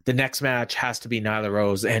 the next match has to be Nyla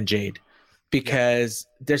Rose and Jade, because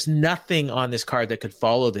there's nothing on this card that could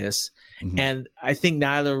follow this. Mm-hmm. And I think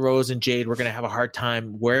Nyla Rose and Jade were going to have a hard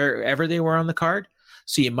time wherever they were on the card.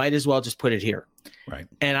 So you might as well just put it here. Right.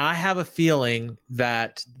 And I have a feeling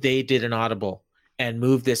that they did an audible and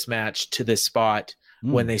moved this match to this spot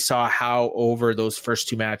when they saw how over those first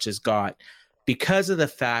 2 matches got, because of the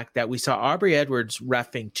fact that we saw Aubrey Edwards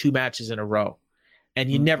reffing 2 matches in a row.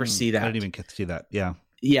 And you never see that. I didn't even get to see that. Yeah.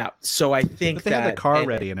 Yeah, so I think but they had the car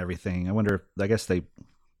ready and everything. I wonder. I guess they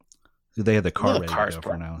had the car ready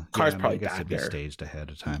for now. Car's probably back there, staged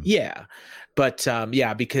ahead of time. Yeah, but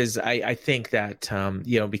because I think that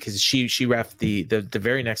because she refed the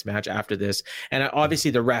very next match after this, and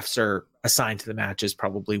obviously the refs are assigned to the matches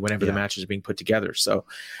probably whenever the matches are being put together. So,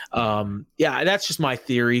 that's just my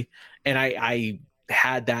theory, and I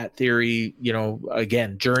had that theory,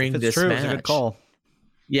 again during this match. It's a good call.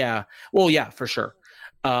 Yeah, well, yeah, for sure.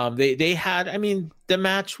 They had, the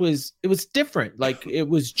match was different. Like, it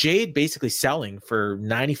was Jade basically selling for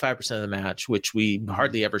 95% of the match, which we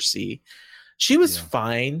hardly ever see. She was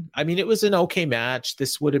fine. It was an okay match.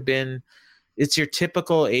 This would have been, it's your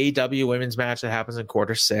typical AEW women's match that happens in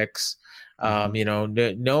quarter 6.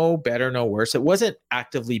 No better, no worse. It wasn't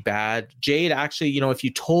actively bad. Jade actually, if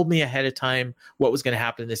you told me ahead of time what was going to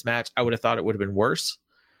happen in this match, I would have thought it would have been worse.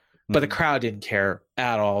 But the crowd didn't care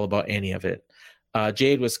at all about any of it.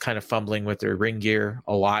 Jade was kind of fumbling with her ring gear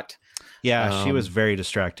a lot. Yeah, she was very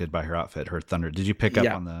distracted by her outfit, her thunder. Did you pick up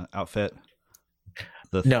on the outfit?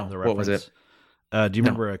 No, what was it? Do you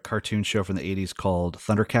remember a cartoon show from the 80s called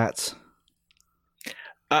Thundercats?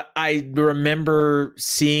 I remember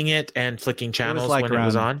seeing it and flicking channels when it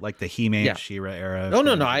was on. Like the He-Man, She-Ra era.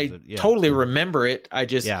 No. I totally remember it. I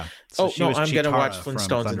just... Yeah. So I'm going to watch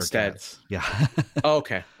Flintstones instead. Yeah.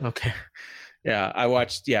 Okay. Yeah, I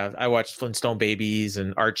watched Flintstone Babies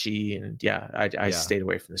and Archie, and I stayed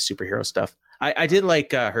away from the superhero stuff. I did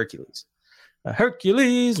like Hercules.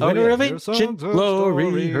 Hercules, winner of ancient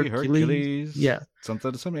glory. Hercules. Yeah.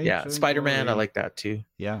 Something. Yeah, Spider-Man, I like that too.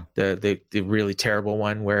 Yeah. The really terrible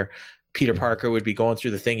one where Peter Parker would be going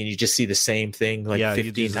through the thing and you just see the same thing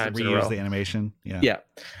 15 times in a row. The animation. Yeah.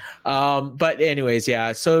 But anyways,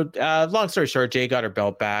 so long story short, Jay got her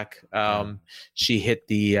belt back. She hit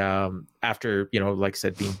the after like I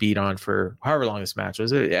said, being beat on for however long this match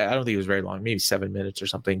was. I don't think it was very long, maybe 7 minutes or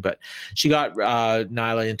something, but she got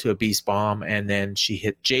Nyla into a beast bomb, and then she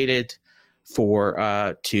hit Jaded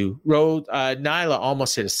for 2. Nyla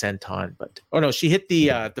almost hit a senton, but she hit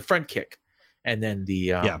the front kick and then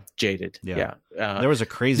the Jaded. Yeah. There was a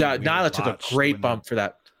crazy. Nyla took a great bump for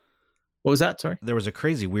that. What was that? Sorry. There was a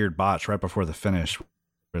crazy weird botch right before the finish,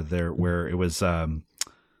 where it was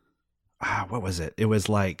what was it? It was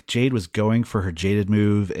like Jade was going for her Jaded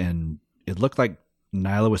move, and it looked like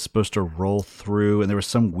Nyla was supposed to roll through, and there was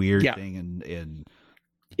some weird thing, and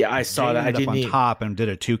I saw that. I did on top and did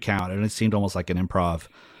a 2 count, and it seemed almost like an improv.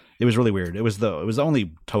 It was really weird. It was the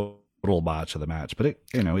only total botch of the match, but it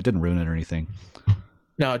didn't ruin it or anything.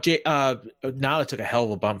 No, Nyla took a hell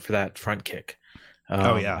of a bump for that front kick.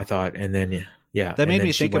 I thought, and then that made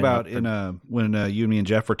me think about when you and me and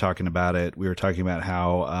Jeff were talking about it. We were talking about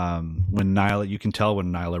how when Nyla, you can tell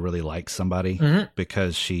when Nyla really likes somebody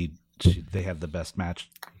because they have the best match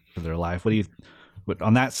of their life.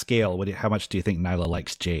 On that scale? How much do you think Nyla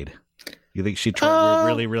likes Jade? You think she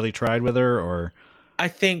really, really tried with her, or? I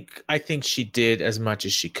think she did as much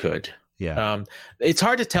as she could. Yeah. It's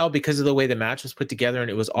hard to tell because of the way the match was put together, and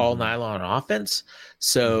it was all Nyla on offense.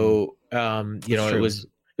 So it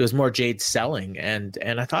was more Jade selling, and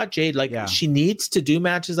I thought Jade she needs to do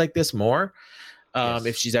matches like this more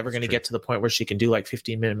if she's ever going to get to the point where she can do like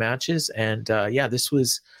 15-minute matches. And this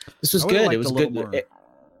was good. It was good.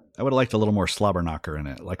 I would have liked a little more slobber knocker in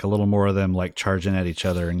it, like a little more of them like charging at each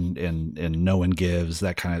other and no one gives,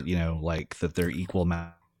 that kind of, like that they're equal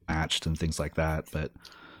matched and things like that. But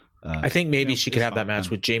I think maybe she could have that match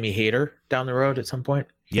with Jamie Hayter down the road at some point.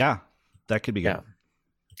 Yeah, that could be good.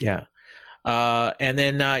 Yeah. And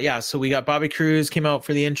then, so we got Bobby Cruz came out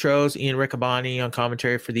for the intros, Ian Riccaboni on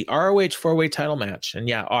commentary for the ROH 4-way title match.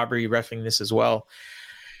 And Aubrey reffing this as well.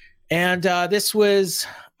 And this was,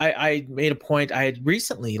 I made a point. I had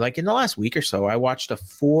recently, like in the last week or so, I watched a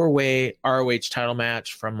 4-way ROH title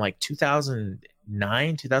match from like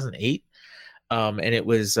 2009, 2008. And it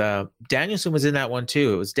was, Danielson was in that one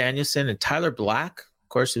too. It was Danielson and Tyler Black, of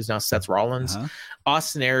course, who's now Seth Rollins,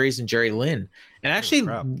 Austin Aries, and Jerry Lynn. And actually,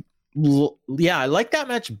 I like that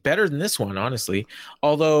match better than this one, honestly.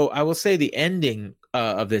 Although I will say the ending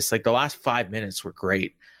of this, like the last 5 minutes were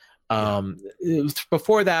great.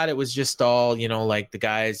 Before that, it was just all, like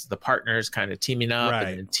the partners kind of teaming up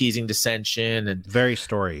and teasing dissension and very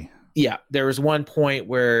story. Yeah. There was one point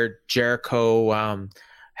where Jericho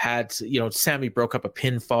had, Sammy broke up a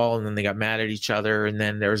pinfall and then they got mad at each other. And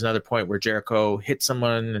then there was another point where Jericho hit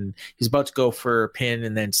someone and he's about to go for a pin.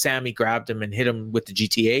 And then Sammy grabbed him and hit him with the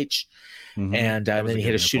GTH. And then he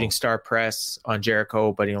hit a shooting star press on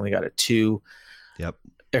Jericho, but he only got a 2. Yep.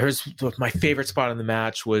 My favorite spot in the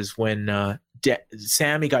match was when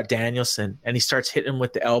Sammy got Danielson and he starts hitting him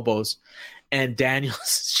with the elbows, and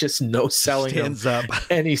Daniel's just no selling him.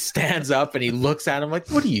 And he stands up and he looks at him like,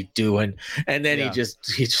 "What are you doing?" And then he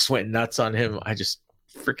just went nuts on him. I just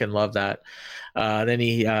freaking love that.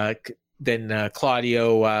 Then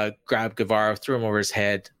Claudio grabbed Guevara, threw him over his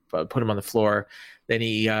head, put him on the floor. Then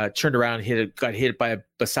he turned around, got hit by a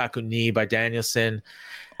Basaku knee by Danielson.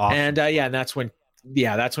 Awesome. And and that's when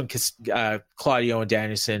Claudio and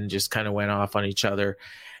Danielson just kind of went off on each other.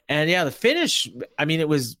 And the finish, I mean, it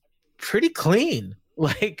was pretty clean.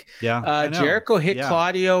 Jericho hit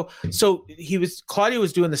Claudio. So Claudio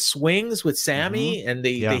was doing the swings with Sammy, and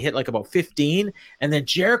they hit like about 15. And then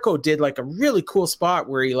Jericho did like a really cool spot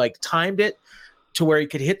where he like timed it to where he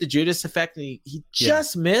could hit the Judas effect, and he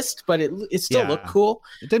just missed, but it still looked cool.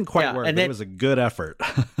 It didn't quite work, but it was a good effort.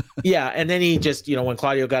 And then he just, when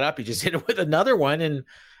Claudio got up, he just hit it with another one and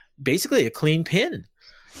basically a clean pin.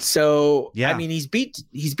 So, I mean, he's beat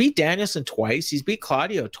Danielson twice. He's beat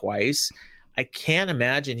Claudio twice. I can't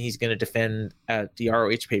imagine he's going to defend at the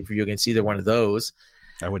ROH pay-per-view against either one of those.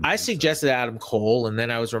 I suggested Adam Cole, and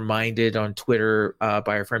then I was reminded on Twitter by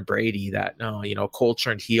our friend Brady that Cole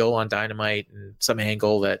turned heel on Dynamite and some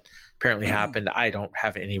angle that apparently happened. I don't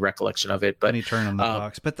have any recollection of it, but any turn on the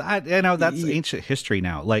box. But that's ancient history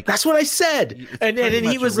now. Like that's what I said, and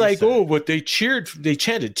he was like, "Oh, but they chanted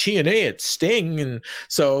TNA at Sting," and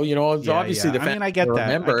so obviously the fans. I mean, I get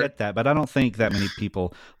that, but I don't think that many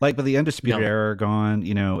people but the Undisputed Era are gone.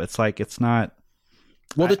 It's like it's not.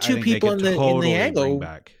 Well, the two people in the angle,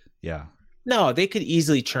 no, they could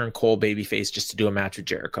easily turn Cole babyface just to do a match with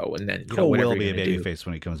Jericho, and then Cole will be a babyface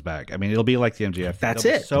when he comes back. I mean, it'll be like the MJF. That's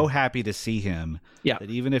They'll it. Be so happy to see him. That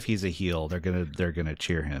even if he's a heel, they're gonna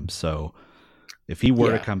cheer him. So if he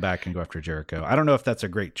were to come back and go after Jericho, I don't know if that's a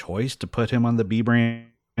great choice to put him on the B brand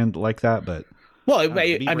like that, but I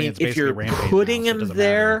mean, if you're putting him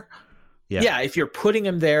there. If you're putting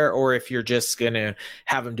him there, or if you're just gonna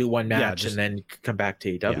have him do one match and then come back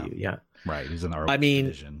to AEW, right. He's in the ROH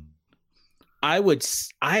division. And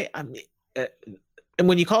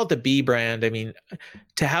when you call it the B brand, I mean,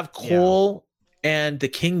 to have Cole and the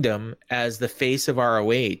Kingdom as the face of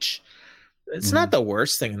ROH, it's not the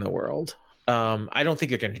worst thing in the world. I don't think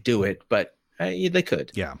they're going to do it, but they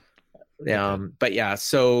could. Yeah. But yeah,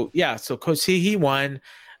 so he won.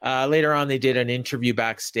 Later on, they did an interview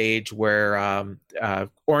backstage where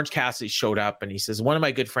Orange Cassidy showed up, and he says, one of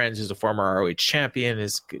my good friends who's a former ROH champion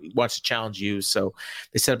wants to challenge you. So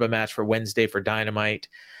they set up a match for Wednesday for Dynamite,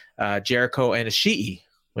 Jericho and Ishii,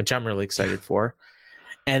 which I'm really excited for.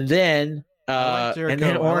 And then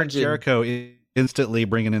Orange Jericho instantly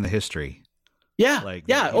bringing in the history. Yeah.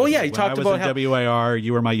 He talked about how WAR,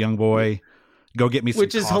 you were my young boy. Go get me some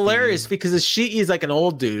Which is coffee. Hilarious because Ishii is like an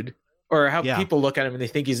old dude, or how people look at him and they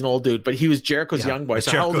think he's an old dude, but he was Jericho's young boy.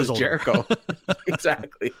 So Jericho's how old is Jericho?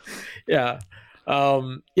 Exactly. Yeah.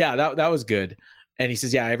 That was good. And he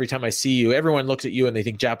says, every time I see you, everyone looks at you and they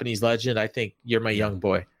think Japanese legend. I think you're my young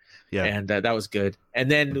boy. Yeah. And that was good. And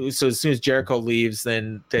then, so as soon as Jericho leaves,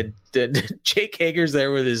 then Jake Hager's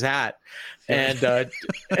there with his hat. And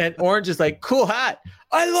Orange is like, cool hat.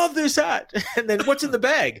 I love this hat. And then what's in the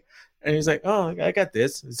bag? And he's like, oh, I got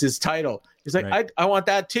this. It's his title. He's like, I want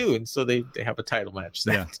that too. And so they have a title match.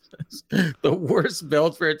 That's the worst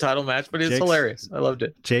build for a title match, but it's hilarious. I loved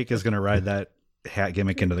it. Jake is going to ride that hat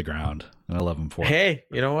gimmick into the ground, and I love him for it. Hey,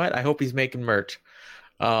 you know what? I hope he's making merch.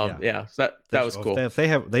 So that was cool. If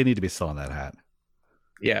they need to be selling that hat.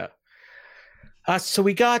 Yeah. So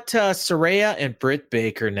we got Saraya and Britt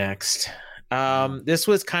Baker next. This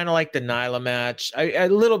was kind of like the Nyla match. A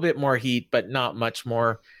little bit more heat, but not much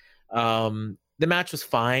more. The match was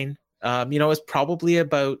fine. It was probably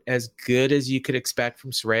about as good as you could expect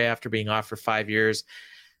from Saraya after being off for 5 years.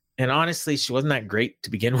 And honestly, she wasn't that great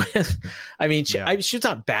to begin with. I mean, she was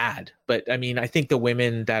not bad, but I mean, I think the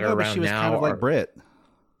women that are around now kind of like Britt.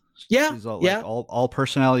 She's all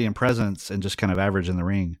personality and presence, and just kind of average in the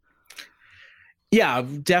ring. Yeah,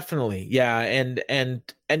 definitely. Yeah, and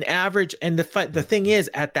an average. And the thing is,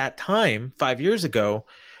 at that time, 5 years ago,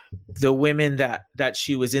 the women that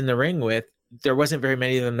she was in the ring with, there wasn't very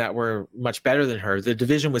many of them that were much better than her. The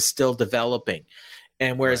division was still developing.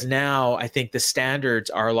 And whereas now I think the standards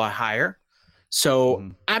are a lot higher.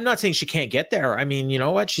 So I'm not saying she can't get there. I mean, you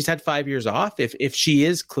know what? She's had 5 years off. If she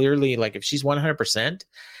is clearly, like, if she's 100%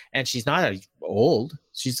 and she's not old,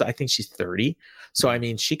 I think she's 30. So, I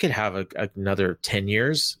mean, she could have another 10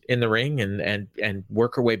 years in the ring and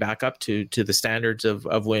work her way back up to the standards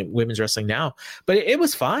of women's wrestling now. But it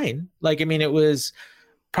was fine. Like, I mean, it was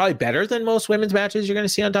probably better than most women's matches you're going to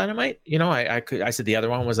see on Dynamite. You know, I said the other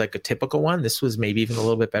one was like a typical one. This was maybe even a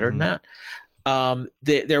little bit better than that.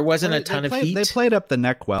 There wasn't a ton of heat. They played up the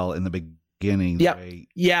neck well in the beginning.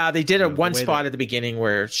 Yeah. They did one spot at the beginning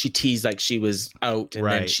where she teased like she was out, and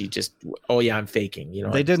then she just, I'm faking. You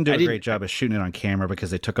know, they didn't do a great job of shooting it on camera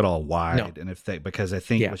because they took it all wide. No. And because I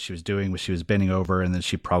think what she was doing was she was bending over, and then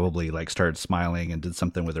she probably like started smiling and did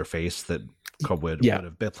something with her face that would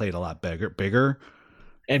have played a lot bigger.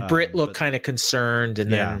 And Britt looked kind of concerned,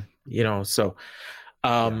 and then so.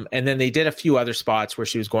 And then they did a few other spots where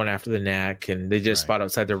she was going after the neck, and they did a spot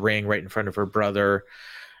outside the ring right in front of her brother.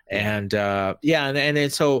 And and then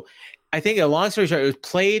so I think, a long story short, it was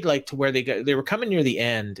played like to where they were coming near the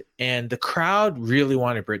end, and the crowd really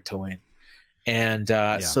wanted Britt to win. And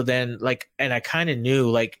so then, like, and I kind of knew,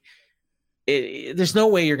 like, there's no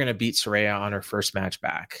way you're going to beat Saraya on her first match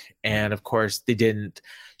back. And of course they didn't.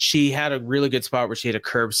 She had a really good spot where she had a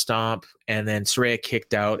curb stomp, and then Saraya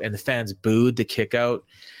kicked out, and the fans booed the kick out.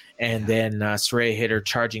 And then Saraya hit her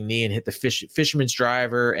charging knee and hit the fisherman's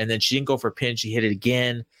driver. And then she didn't go for a pin. She hit it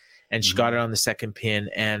again, and she got it on the second pin.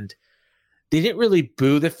 And they didn't really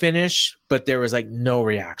boo the finish, but there was like no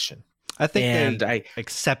reaction. I think they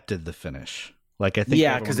accepted the finish. Like, I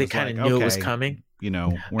think because they kind of knew it was coming. You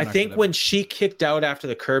know, I think when she kicked out after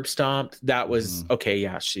the curb stomp, that was okay.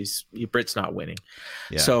 Yeah, Britt's not winning.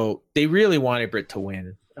 Yeah. So they really wanted Britt to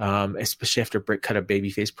win, especially after Britt cut a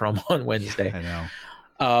babyface promo on Wednesday. Yeah, I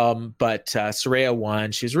know. But Saraya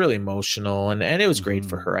won. She was really emotional, and it was great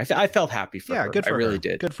for her. I felt happy for her. Good for her. I really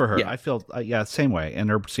did. Good for her. Yeah. I feel same way.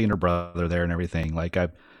 And seeing her brother there and everything. Like,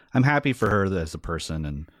 I'm happy for her as a person,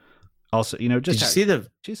 and also, you know, just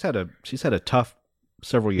she's had a tough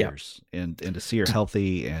several years, and to see her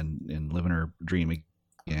healthy and living her dream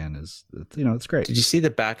again is, you know, it's great. Did you see the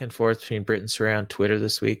back and forth between Britt and Saraya on Twitter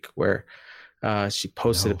this week, where she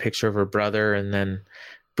posted a picture of her brother, and then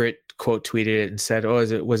Britt quote tweeted it and said, "Oh,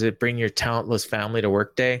 was it bring your talentless family to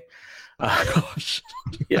work day?"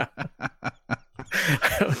 Yeah.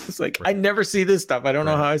 I was like, I never see this stuff. I don't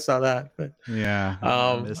know how I saw that, but I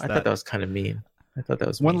thought that was kind of mean. I thought that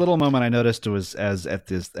was one little moment I noticed was as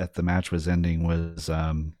the match was ending was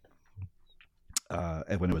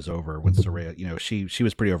when it was over, when Saraya, you know, she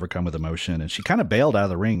was pretty overcome with emotion, and she kind of bailed out of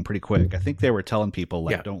the ring pretty quick. I think they were telling people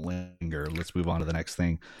like, don't linger, let's move on to the next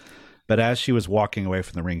thing. But as she was walking away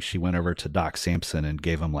from the ring, she went over to Doc Sampson and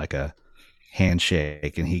gave him like a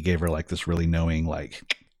handshake, and he gave her like this really knowing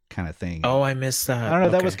like kind of thing. Oh, I missed that. I don't know.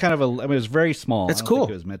 That was kind of it was very small. It's cool.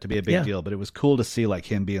 It was meant to be a big deal, but it was cool to see like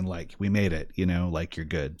him being like, we made it, you know, like you're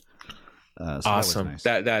good. So awesome.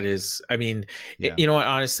 That is, I mean, you know what,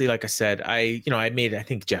 honestly, like I said, I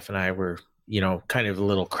think Jeff and I were, you know, kind of a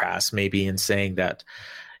little crass maybe in saying that,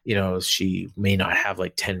 you know, she may not have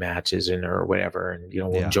like 10 matches in her or whatever, and, you know,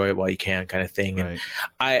 we'll enjoy it while you can kind of thing. Right.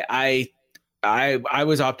 And I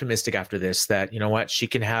was optimistic after this that, you know what, she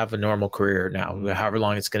can have a normal career now, however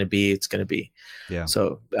long it's going to be, it's going to be. Yeah.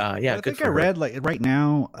 So, yeah, I think I read like right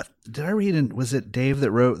now, did I read was it Dave that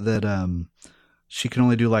wrote that, she can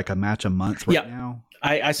only do like a match a month right now?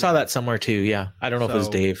 I saw that somewhere too. Yeah. I don't know if it was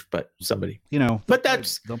Dave, but somebody, you know, but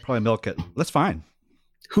they'll probably milk it. That's fine.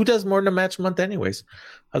 Who does more than a match a month anyways,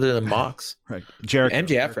 other than Mox? Right. Jericho.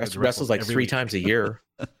 MJF wrestles like 3 times a year.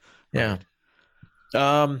 Yeah.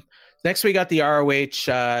 Next we got the ROH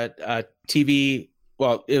TV.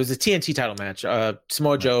 Well, it was a TNT title match.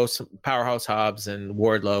 Samoa Joe, Powerhouse Hobbs, and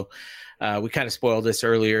Wardlow. We kind of spoiled this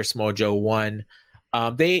earlier. Samoa Joe won.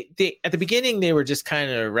 They at the beginning they were just kind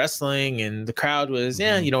of wrestling, and the crowd was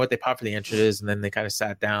you know what, they popped for the entrances, and then they kind of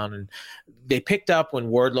sat down, and they picked up when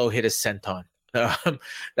Wardlow hit a senton.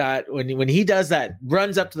 That when he does that,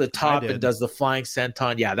 runs up to the top and does the flying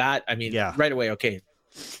senton. Yeah, that, I mean, right away. Okay,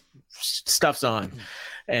 stuff's on,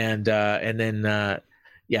 and then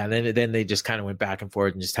then they just kind of went back and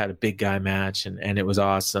forth and just had a big guy match, and it was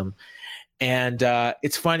awesome. And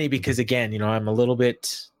it's funny because again, you know, I'm a little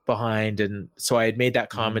bit behind, and so I had made that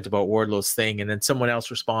comment about Wardlow's thing, and then someone else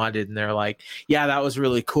responded, and they're like, "Yeah, that was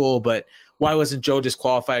really cool, but why wasn't Joe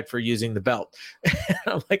disqualified for using the belt?"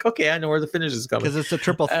 I'm like, "Okay, I know where the finish is coming, because it's a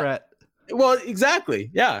triple threat." Well, exactly,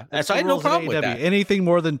 yeah. So I had no problem with that. Anything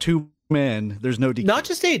more than 2 men, there's no DQ. Not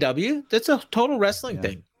just AEW. That's a total wrestling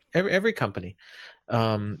thing. Every company.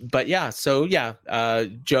 But yeah, so yeah,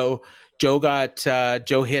 Joe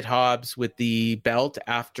hit Hobbs with the belt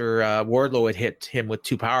after Wardlow had hit him with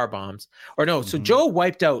 2 power bombs. Or no, so Joe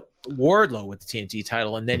wiped out Wardlow with the TNT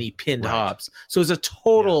title, and then he pinned Hobbs. So it was a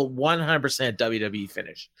total 100% WWE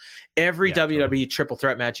finish. Every WWE triple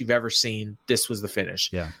threat match you've ever seen, this was the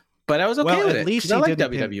finish. Yeah, but I was okay with it. At least he like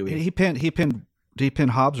did WWE. Did he pin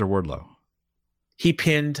Hobbs or Wardlow? He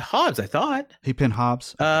pinned Hobbs, I thought. He pinned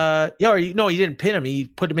Hobbs? No, he didn't pin him. He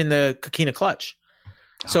put him in the Coquina clutch.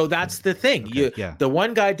 So that's the thing. Okay, the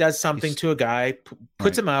one guy does something to a guy,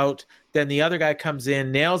 puts him out, then the other guy comes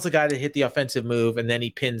in, nails the guy that hit the offensive move, and then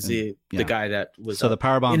he pins the guy that was so up. The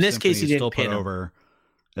powerbomb. In this case, he didn't still pin put him. Over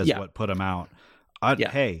is what put him out.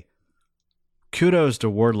 Hey, kudos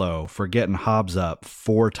to Wardlow for getting Hobbs up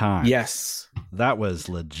 4 times. Yes, that was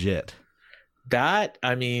legit. That,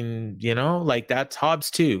 I mean, you know, like that's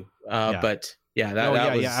Hobbs too. But yeah, that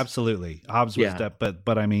was, absolutely. Hobbs was that,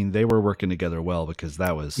 but I mean, they were working together well, because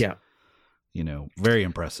that was, you know, very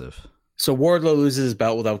impressive. So Wardlow loses his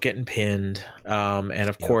belt without getting pinned, and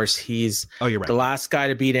of course he's you're right, the last guy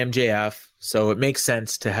to beat MJF. So it makes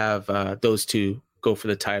sense to have those two go for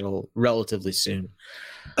the title relatively soon.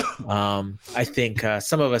 I think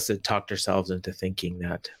some of us had talked ourselves into thinking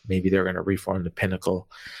that maybe they're going to reform the Pinnacle.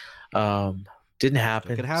 Didn't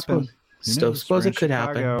happen. It could happen. Suppose it could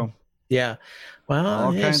happen. Yeah. Well,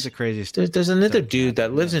 all kinds of crazy stuff. There's another dude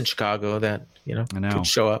that lives in Chicago that, you know, could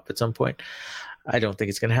show up at some point. I don't think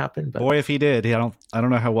it's going to happen. But boy, if he did, I don't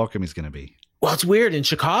know how welcome he's going to be. Well, it's weird in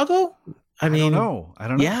Chicago. I mean, I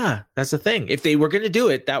don't know. Yeah, that's the thing. If they were going to do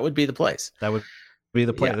it, that would be the place. That would be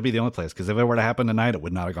the place. That'd be the only place. Because if it were to happen tonight, it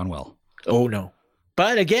would not have gone well. Oh no.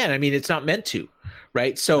 But again, I mean, it's not meant to,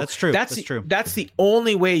 right? So that's true. That's true. That's the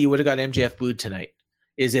only way you would have got MJF booed tonight,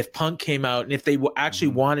 is if Punk came out, and if they actually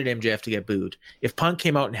wanted MJF to get booed. If Punk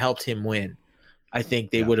came out and helped him win, I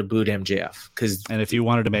think they would have booed MJF. And if you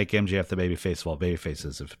wanted to make MJF the babyface of all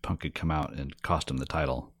babyfaces, if Punk could come out and cost him the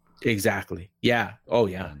title. Exactly. Yeah. Oh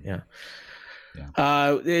yeah. Yeah.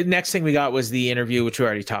 The next thing we got was the interview, which we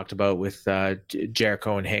already talked about, with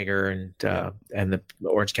Jericho and Hager and the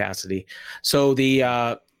Orange Cassidy. So they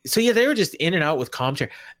were just in and out with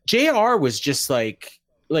commentary. JR was just like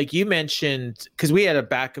you mentioned, because we had a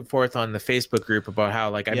back and forth on the Facebook group about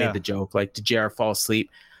how I made the joke, like, did JR fall asleep?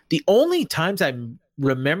 The only times I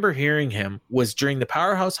remember hearing him was during the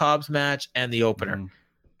Powerhouse Hobbs match and the opener. Mm-hmm.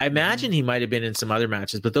 I imagine he might have been in some other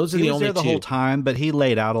matches, but those are the only two. He was there the whole time, but he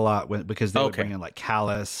laid out a lot because they would bring in like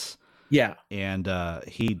Callis. Yeah. And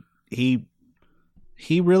he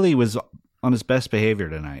really was, on his best behavior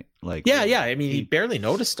tonight. Like, yeah. I mean, he barely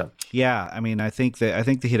noticed him. Yeah, I mean, I think they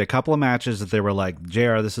had a couple of matches that they were like,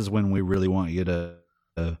 JR, this is when we really want you to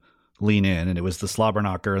lean in, and it was the Slobber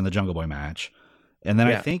Knocker and the Jungle Boy match. And then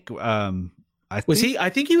I think I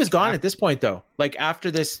think he was gone at this point though. Like after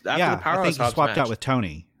the Powerhouse I think he swapped match. out with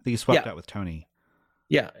Tony. I think he swapped out with Tony.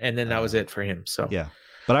 Yeah, and then that was it for him. So yeah.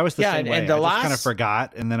 But I was the same way. And the I last just kind of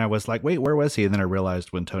forgot, and then I was like, "Wait, where was he?" And then I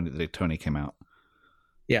realized when Tony came out.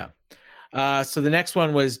 Yeah. So the next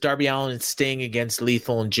one was Darby Allin and Sting against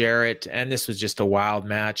Lethal and Jarrett, and this was just a wild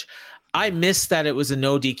match. I missed that it was a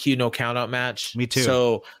no DQ, no countout match. Me too.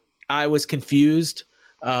 So I was confused.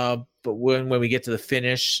 But when we get to the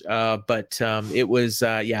finish, it was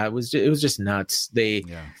it was just nuts.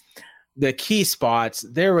 The key spots.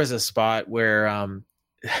 There was a spot where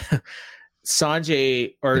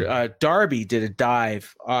Sanjay or Darby did a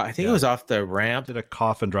dive. I think it was off the ramp. Did a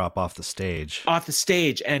coffin drop off the stage.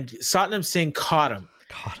 And Satnam Singh caught him.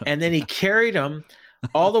 And then he carried him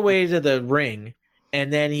all the way to the ring.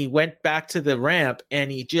 And then he went back to the ramp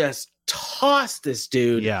and he just tossed this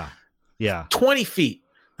dude. 20 feet,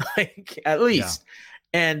 like at least.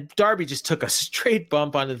 Yeah. And Darby just took a straight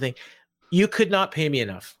bump onto the thing. You could not pay me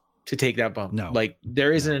enough to take that bump. No, like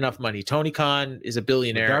there isn't enough money. Tony Khan is a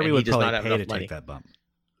billionaire. Darby and would he does not probably have pay enough to money. take that bump.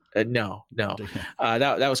 No.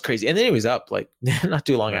 That was crazy. And then he was up like not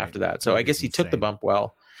too long after that. So I guess he took the bump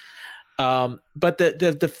well. But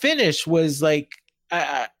the finish was like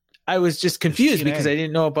I was just confused because I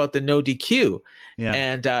didn't know about the no DQ. Yeah.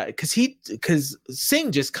 And because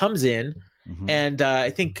Singh just comes in and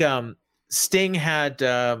I think Sting had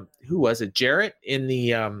who was it? Jarrett in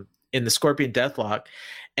the Scorpion Deathlock.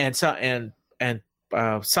 And Satnam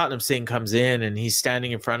Singh comes in and he's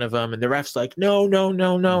standing in front of him and the ref's like, no.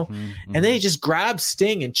 And then he just grabs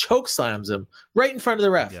Sting and choke slams him right in front of the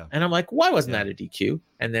ref. Yeah. And I'm like, why wasn't that a DQ?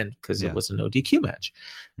 And then because it was a no DQ match.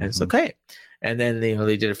 And it's okay. And then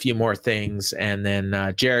they did a few more things. And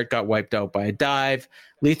then Jarrett got wiped out by a dive.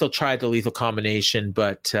 Lethal tried the lethal combination,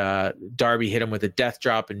 but Darby hit him with a death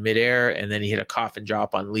drop in midair. And then he hit a coffin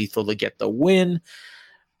drop on Lethal to get the win.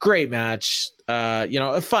 Great match.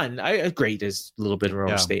 Fun. Great is a little bit of an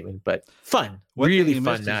overstatement, but fun. Really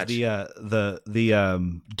fun match.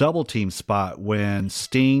 The double team spot when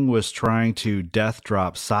Sting was trying to death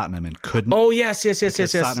drop Satnam and couldn't. Oh yes.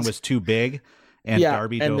 Satnam was too big, and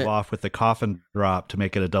Darby dove off with the coffin drop to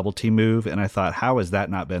make it a double team move. And I thought, how has that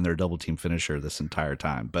not been their double team finisher this entire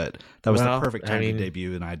time? But that was the perfect time to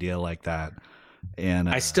debut an idea like that. And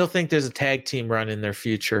I still think there's a tag team run in their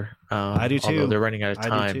future. I do too. Although they're running out of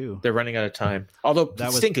time. I do too. They're running out of time. Although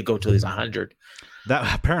Sting could go till he's 100.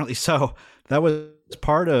 That apparently so. That was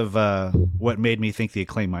part of what made me think the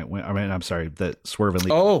Acclaim might win. I mean, I'm sorry, that Swerve and Lee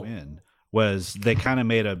might win. Was they kind of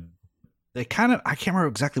made I can't remember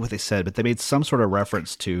exactly what they said, but they made some sort of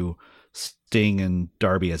reference to Sting and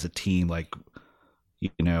Darby as a team, like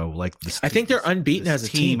this. I think they're unbeaten as a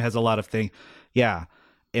team. Has a lot of things. Yeah.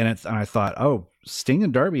 And I thought, Sting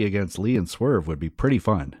and Darby against Lee and Swerve would be pretty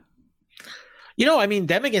fun.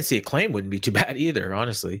 Them against the Acclaim wouldn't be too bad either,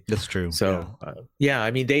 honestly. That's true. So, they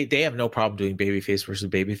have no problem doing babyface versus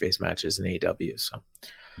babyface matches in AEW. So,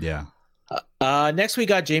 yeah. Next we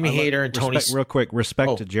got Jamie Hayter and Tony. Real quick,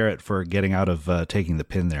 respect to Jarrett for getting out of taking the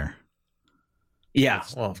pin there. Yeah,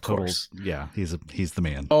 well, of course. Yeah, he's the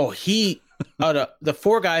man. Oh, out of the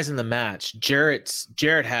four guys in the match, Jarrett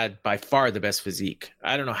had by far the best physique.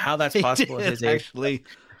 I don't know how that's possible at his age. Actually,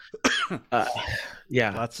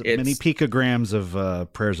 lots of many picograms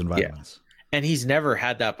of prayers and violence. Yeah. And he's never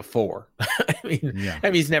had that before. I mean,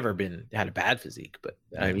 he's never had a bad physique, but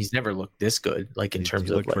he's never looked this good. Like in terms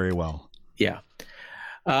of looked very well. Yeah.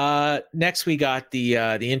 Next we got the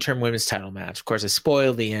interim women's title match. Of course, I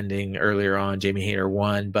spoiled the ending earlier on. Jamie Hayter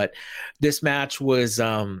won, but this match was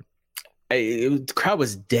the crowd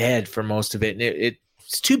was dead for most of it, and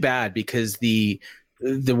it's too bad because the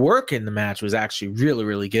work in the match was actually really,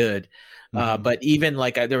 really good. But even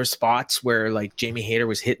there were spots where like Jamie Hayter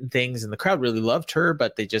was hitting things and the crowd really loved her,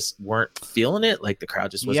 but they just weren't feeling it. Like the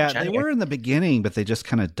crowd just wasn't chanting. They were in the beginning, but they just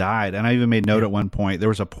kind of died. And I even made note at one point, there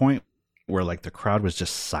was a point where like the crowd was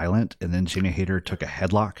just silent and then Jamie Hayter took a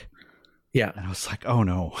headlock. Yeah. And I was like, oh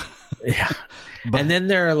no. Yeah. And then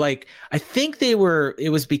they're like, I think it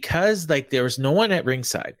was because like there was no one at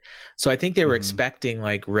ringside. So I think they were expecting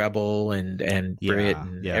like Rebel and Britt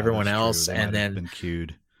and everyone else. And then been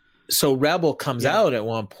cued. So Rebel comes out at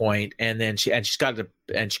one point and then she grabbed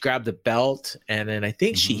the belt. And then I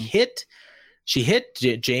think she hit she hit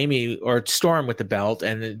Jamie or Storm with the belt,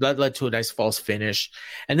 and it led to a nice false finish.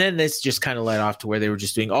 And then this just kind of led off to where they were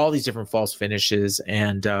just doing all these different false finishes.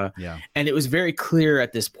 And and it was very clear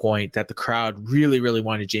at this point that the crowd really, really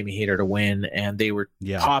wanted Jamie Hayter to win, and they were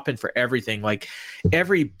popping for everything, like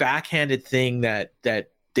every backhanded thing that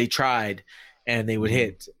they tried. And they would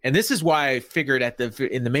hit, and this is why I figured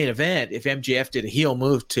in the main event, if MJF did a heel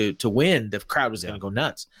move to win, the crowd was going to go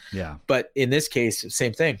nuts. Yeah, but in this case,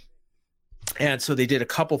 same thing. And so they did a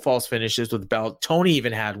couple false finishes with the belt. Tony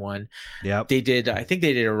even had one. Yeah, they did. I think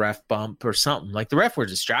they did a ref bump or something. Like the ref were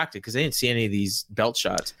distracted because they didn't see any of these belt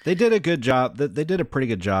shots. They did a good job. They did a pretty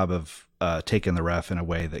good job of taking the ref in a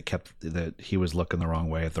way that he was looking the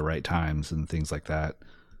wrong way at the right times and things like that.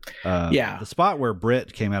 The spot where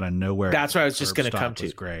Britt came out of nowhere. That's what I was just going to come to.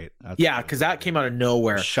 Was great. Because that came out of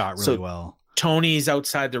nowhere. Shot really well. Tony's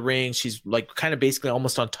outside the ring. She's like kind of basically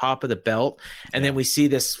almost on top of the belt, and then we see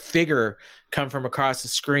this figure come from across the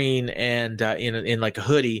screen and in like a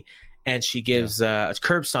hoodie, and she gives a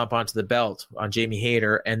curb stomp onto the belt on Jamie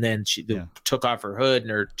Hayter, and then she took off her hood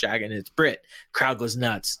and her jacket, and it's Britt. Crowd goes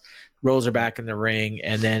nuts, rolls her back in the ring,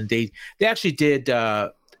 and then they actually did.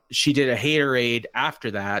 She did a Haterade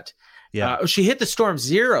after that. Yeah, she hit the Storm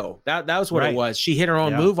Zero. That was what it was. She hit her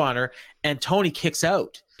own move on her, and Tony kicks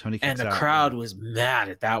out. And the crowd was mad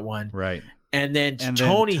at that one. Right. And then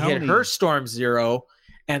Tony hit her Storm Zero,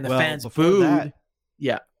 and the fans booed.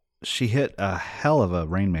 That, she hit a hell of a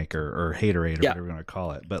Rainmaker or Haterade or whatever you want to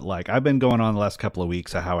call it. But like I've been going on the last couple of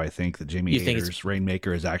weeks of how I think that Jamie Hayter's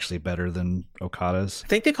Rainmaker is actually better than Okada's. I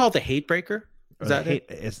think they call it the Hate Breaker. Is that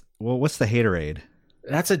it? What's the Haterade?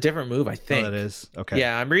 That's a different move, I think. Oh, that is? Okay.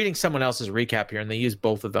 Yeah, I'm reading someone else's recap here, and they use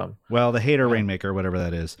both of them. Well, the Hayter Rainmaker, whatever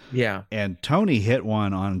that is. Yeah. And Tony hit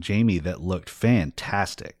one on Jamie that looked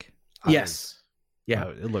fantastic. Yes.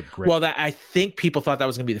 It looked great. Well, I think people thought that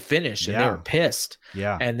was going to be the finish, and they were pissed.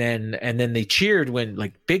 Yeah. And then they cheered when,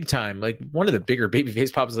 like, big time, like one of the bigger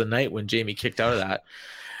babyface pops of the night when Jamie kicked out of that.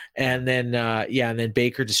 And then, and then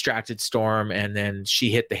Baker distracted Storm, and then she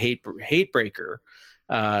hit the hate breaker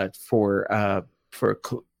for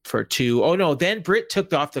two. Oh no, then Britt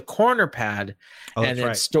took off the corner pad, and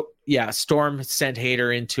then Storm sent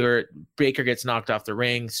Hayter into her. Baker gets knocked off the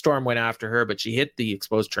ring. Storm went after her, but she hit the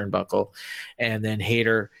exposed turnbuckle, and then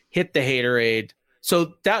Hayter hit the Haterade.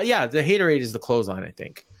 So that the Haterade is the clothesline, I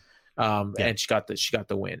think. And she got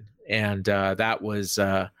the win, and that was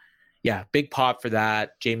big pop for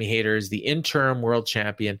that. Jamie Hayter is the interim world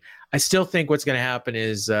champion. I still think what's going to happen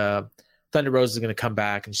is Thunder Rose is going to come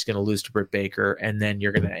back and she's going to lose to Britt Baker, and then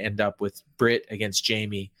you're going to end up with Britt against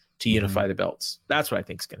Jamie to unify the belts. That's what I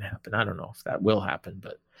think is going to happen. I don't know if that will happen,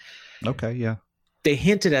 but okay, yeah. They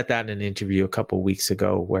hinted at that in an interview a couple of weeks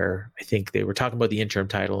ago where I think they were talking about the interim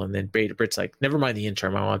title, and then Britt's like, never mind the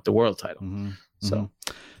interim, I want the world title. So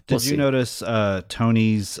did you notice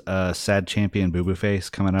Tony's sad champion boo-boo face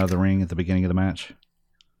coming out of the ring at the beginning of the match?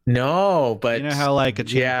 No, but you know how like a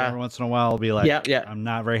champion every once in a while will be like, I'm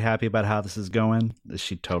not very happy about how this is going.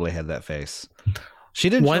 She totally had that face. She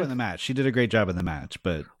didn't show it in the match. She did a great job in the match,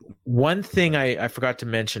 but one thing I forgot to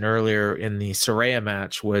mention earlier in the Saraya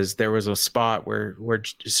match was there was a spot where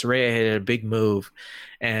Saraya had a big move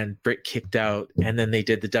and Britt kicked out, and then they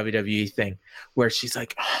did the WWE thing where she's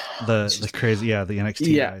like the crazy the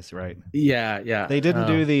NXT guys, right? Yeah. They didn't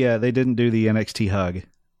do the NXT hug.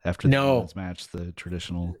 After the match, the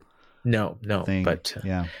traditional thing. But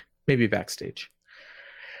maybe backstage.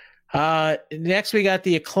 Next we got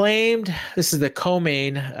the Acclaimed. This is the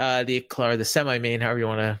co-main, the semi-main, however you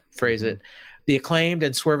want to phrase it. The Acclaimed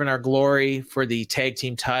and Swerve in Our Glory for the tag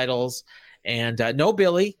team titles, and no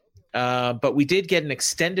Billy, but we did get an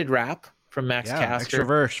extended rap from Max Caster. Extra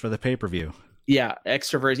verse for the pay-per-view. Yeah,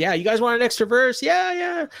 extra verse. Yeah, you guys want an extra verse?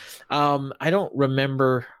 Yeah. I don't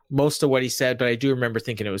remember most of what he said, but I do remember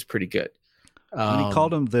thinking it was pretty good. And he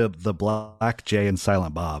called him the Black Jay and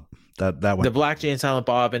Silent Bob. That one. The Black Jay and Silent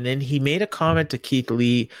Bob, and then he made a comment to Keith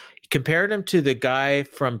Lee. He compared him to the guy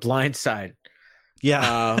from Blindside.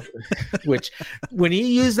 Yeah. Which when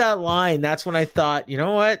he used that line, that's when I thought, you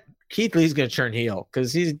know what? Keith Lee's going to turn heel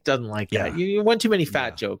because he doesn't like that. You want too many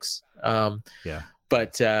fat jokes.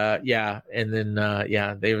 But and then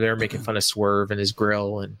they were making fun of Swerve and his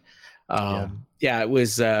grill, and it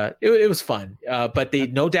was fun. But they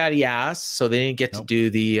no daddy ass, so they didn't get to do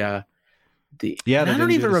the I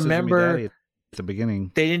don't even remember at the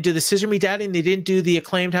beginning. They didn't do the Scissor Me Daddy, and they didn't do the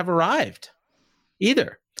Acclaimed Have Arrived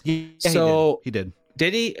either. He did.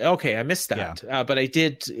 Did he? Okay, I missed that.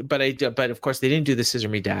 But of course they didn't do the Scissor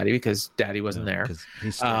Me Daddy because Daddy wasn't there.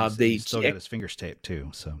 He still got his fingers taped too.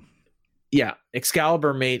 So yeah,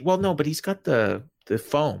 Excalibur made. Well, no, but he's got the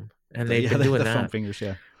foam. and they've been doing that. Foam fingers,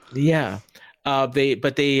 yeah. Yeah.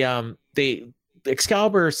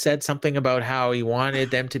 Excalibur said something about how he wanted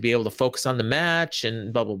them to be able to focus on the match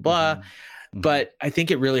and blah, blah, blah. Mm-hmm. But I think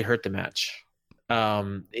it really hurt the match.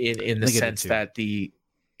 In the sense that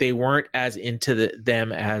they weren't as into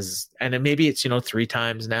them as, and maybe it's, 3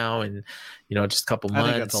 times now and, just a couple months.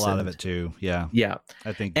 I think that's a lot of it too. Yeah. Yeah.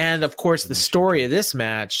 I think. And of course the story of this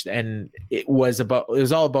match, and it was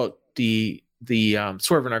all about the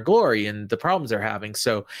Swerve in Our Glory and the problems they're having.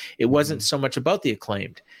 So it wasn't so much about the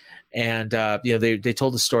Acclaimed. And, they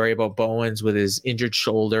told the story about Bowens with his injured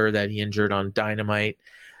shoulder that he injured on Dynamite.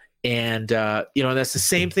 And, that's the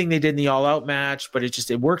same thing they did in the All Out match, but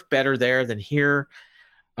it worked better there than here.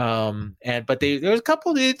 But there was a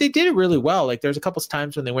couple, they did it really well. Like there's a couple of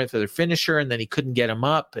times when they went for their finisher and then he couldn't get him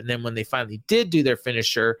up. And then when they finally did do their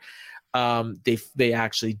finisher, they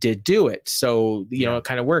actually did do it. So, it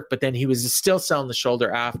kind of worked, but then he was still selling the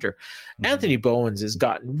shoulder after. Mm-hmm. Anthony Bowens has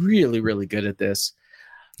gotten really, really good at this.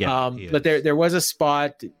 Yeah, but there was a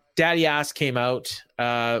spot. Daddy Ass came out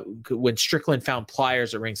when Strickland found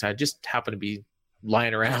pliers at ringside. Just happened to be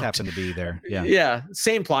lying around. Just happened to be there. Yeah, yeah,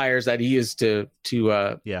 same pliers that he used to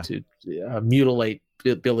mutilate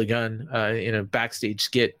Billy Gunn in a backstage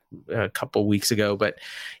skit a couple weeks ago. But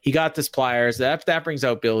he got this pliers. That brings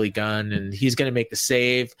out Billy Gunn, and he's going to make the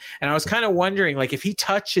save. And I was kind of wondering, like, if he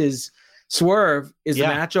touches Swerve, is the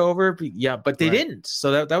match over? Yeah, but they didn't.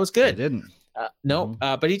 So that was good. They didn't. No,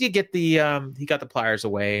 but he did get he got the pliers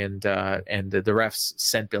away, and the refs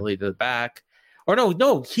sent Billy to the back. Or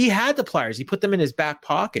no, he had the pliers. He put them in his back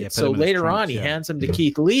pocket. So later on, he hands them to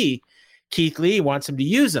Keith Lee. Keith Lee wants him to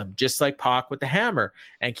use them, just like Pac with the hammer.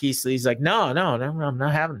 And Keith Lee's like, no, I'm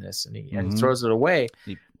not having this, and he throws it away.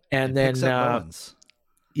 And then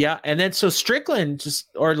so Strickland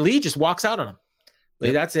Lee just walks out on him.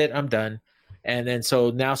 Like, that's it. I'm done. And then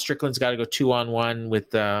so now Strickland's got to go 2-on-1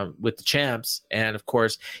 with the champs, and of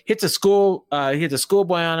course hits a schoolboy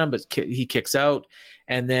on him, but he kicks out.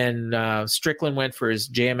 And then Strickland went for his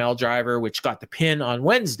JML driver, which got the pin on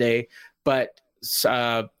Wednesday, but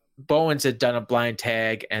Bowens had done a blind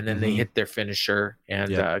tag, and then they hit their finisher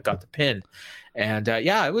and got the pin. And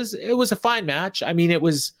it was a fine match. I mean, it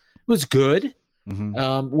was good.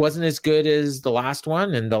 Mm-hmm. Wasn't as good as the last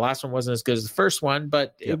one, and the last one wasn't as good as the first one,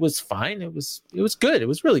 but it was fine. It was good. It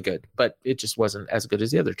was really good, but it just wasn't as good as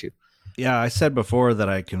the other two. Yeah, I said before that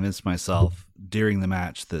I convinced myself during the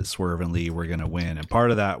match that Swerve and Lee were going to win, and part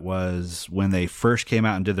of that was when they first came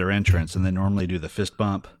out and did their entrance, and they normally do the fist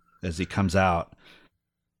bump as he comes out.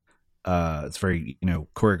 It's very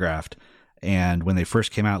choreographed, and when they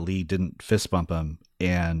first came out, Lee didn't fist bump him,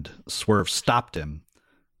 and Swerve stopped him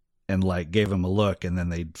and like gave him a look, and then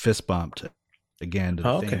they fist bumped again to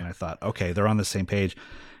the thing. And I thought, okay, they're on the same page.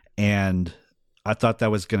 And I thought that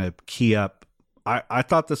was going to key up. I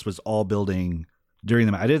thought this was all building during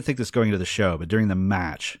the match. I didn't think this going into the show, but during the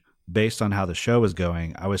match, based on how the show was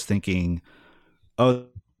going, I was thinking, oh,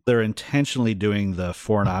 they're intentionally doing the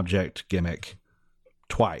foreign object gimmick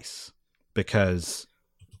twice, because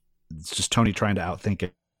it's just Tony trying to outthink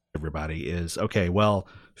everybody. Is okay, well,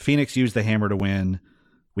 Phoenix used the hammer to win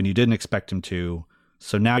when you didn't expect him to.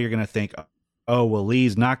 So now you're going to think, oh, well,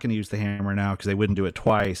 Lee's not going to use the hammer now because they wouldn't do it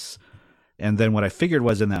twice. And then what I figured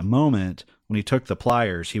was in that moment, when he took the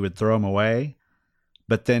pliers, he would throw them away,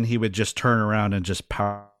 but then he would just turn around and just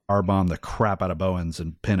powerbomb the crap out of Bowens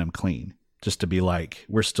and pin him clean, just to be like,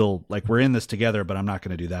 we're in this together, but I'm not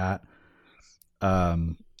going to do that.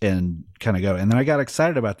 And kind of go. And then I got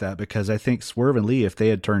excited about that because I think Swerve and Lee, if they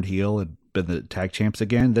had turned heel and been the tag champs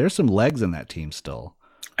again, there's some legs in that team still.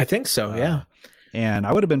 I think so, yeah. And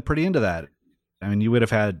I would have been pretty into that. I mean, you would have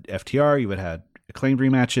had FTR, you would have had Acclaimed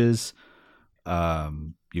rematches.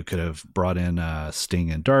 You could have brought in Sting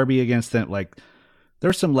and Darby against them. Like,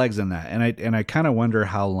 there's some legs in that. And I kind of wonder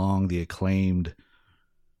how long the Acclaimed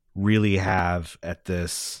really have at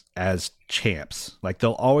this as champs. Like,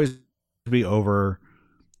 they'll always be over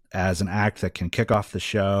as an act that can kick off the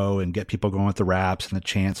show and get people going with the raps and the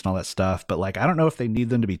chants and all that stuff. But like, I don't know if they need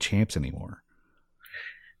them to be champs anymore.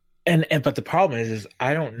 But the problem is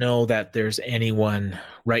I don't know that there's anyone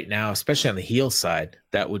right now, especially on the heel side,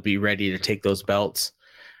 that would be ready to take those belts.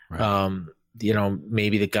 Right.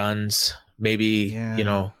 Maybe the Guns, maybe,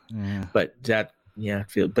 but that,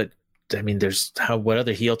 but I mean, what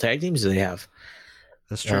other heel tag teams do they have?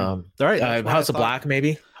 That's true. All right. House of Black,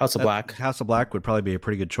 maybe House of Black. House of Black would probably be a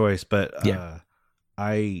pretty good choice, but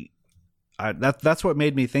that's what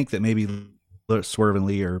made me think that maybe Swerve and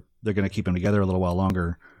Lee they're going to keep them together a little while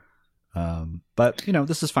longer. But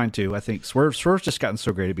this is fine too. I think Swerve's just gotten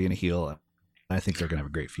so great at being a heel. I think they're going to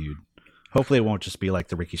have a great feud. Hopefully it won't just be like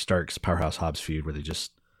the Ricky Starks Powerhouse Hobbs feud where they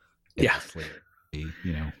just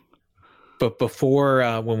But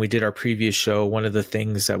before, when we did our previous show, one of the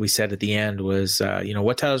things that we said at the end was,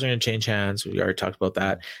 what titles are going to change hands? We already talked about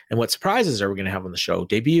that. And what surprises are we going to have on the show?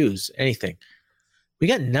 Debuts, anything. We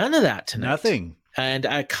got none of that tonight. Nothing. And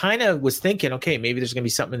I kind of was thinking, okay, maybe there's going to be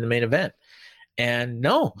something in the main event. And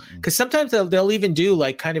no, because sometimes they'll even do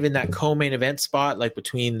like kind of in that co-main event spot, like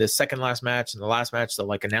between the second last match and the last match, they'll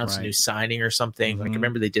like announce a new signing or something. Like I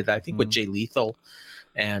remember they did that, I think with Jay Lethal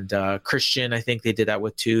and Christian. I think they did that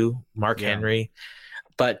with too, Mark Henry.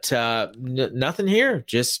 But nothing here.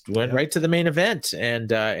 Just went right to the main event, and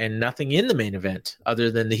nothing in the main event other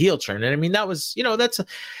than the heel turn. And I mean, that was,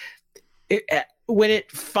 when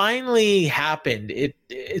it finally happened,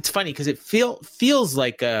 it's funny because it feels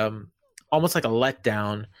like almost like a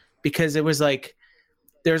letdown, because it was like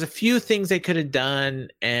there's a few things they could have done,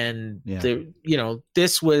 and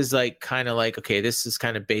this was like kind of like, okay, this is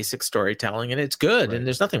kind of basic storytelling and it's good, and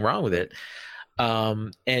there's nothing wrong with it.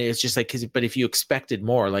 And it's just like, but if you expected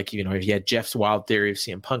more, like, if you had Jeff's wild theory of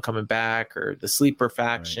CM Punk coming back, or the Sleeper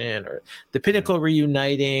faction, or the Pinnacle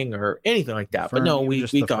reuniting, or anything like that, but no, we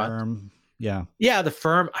got Firm. The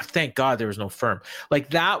Firm. Thank God there was no Firm. Like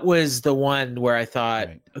that was the one where I thought,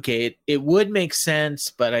 okay, it would make sense,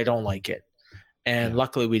 but I don't like it. And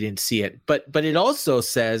luckily we didn't see it. But it also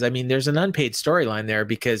says, I mean, there's an unpaid storyline there,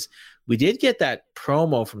 because we did get that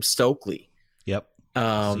promo from Stokely. Yep.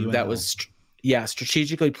 That was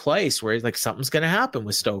strategically placed, where like something's going to happen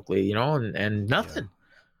with Stokely, and nothing.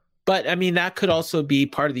 But I mean, that could also be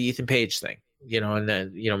part of the Ethan Page thing, and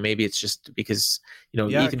then, maybe it's just because,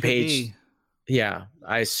 Ethan Page. Yeah,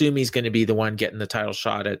 I assume he's going to be the one getting the title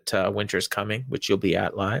shot at Winter's Coming, which you'll be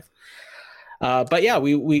at live. But yeah,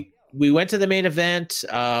 we went to the main event.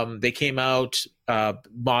 They came out.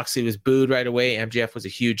 Moxley was booed right away. MJF was a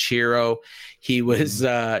huge hero. He was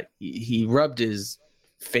he rubbed his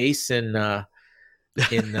face in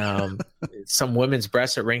some women's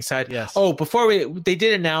breasts at ringside. Yes. Oh, they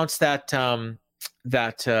did announce that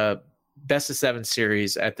Best of 7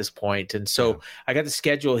 series at this point. And so I got the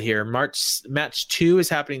schedule here. Match 2 is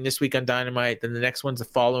happening this week on Dynamite. Then the next one's the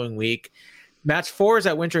following week. Match 4 is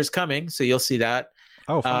at Winter is Coming, so you'll see that.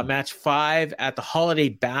 Match 5 at the Holiday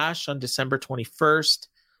Bash on December 21st.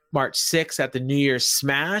 March 6th at the New Year's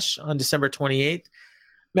Smash on December 28th.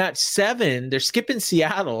 Match 7, they're skipping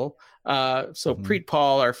Seattle. So Preet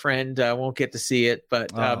Paul, our friend, won't get to see it.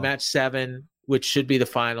 But match 7, which should be the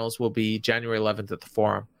finals, will be January 11th at the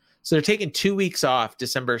Forum. So they're taking 2 weeks off.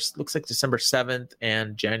 Looks like December 7th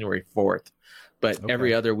and January 4th. But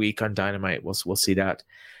every other week on Dynamite, we'll see that.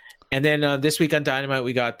 And then this week on Dynamite,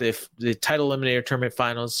 we got the title eliminator tournament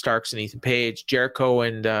finals: Starks and Ethan Page, Jericho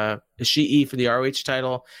and Ishii for the ROH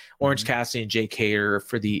title, Orange Cassidy and Jake Hader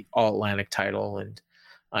for the All Atlantic title. And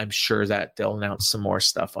I'm sure that they'll announce some more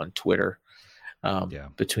stuff on Twitter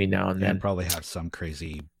between now and then. And probably have some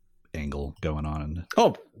crazy angle going on.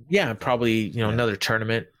 Oh yeah, probably another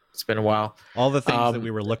tournament. It's been a while. All the things that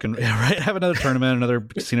we were looking right. Have another tournament, another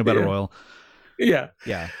Casino Battle Royal. Yeah.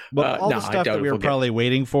 But all the stuff that we were probably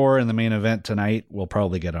waiting for in the main event tonight, we'll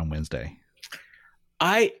probably get on Wednesday.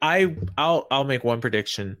 I'll make one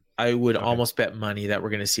prediction. I would almost bet money that we're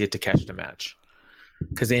going to see a Takeshita match,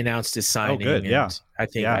 because they announced his signing. Oh, good. Yeah. I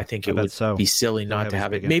think it would be silly not to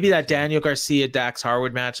have it. Maybe that Daniel Garcia Dax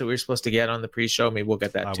Harwood match that we were supposed to get on the pre-show. Maybe we'll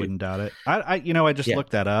get that too. I wouldn't doubt it. I just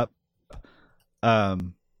looked that up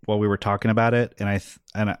while we were talking about it, and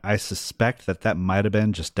I suspect that might have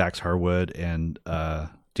been just Dax Harwood and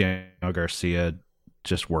Daniel Garcia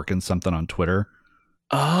just working something on Twitter.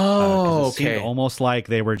 Oh, okay. Seemed almost like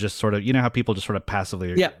they were just sort of, how people just sort of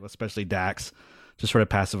passively, especially Dax, just sort of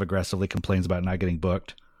passive aggressively complains about not getting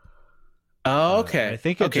booked. Oh, okay. I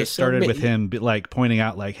think it just started with him like pointing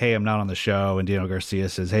out like, hey, I'm not on the show, and Daniel Garcia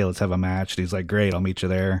says, hey, let's have a match, and he's like, great, I'll meet you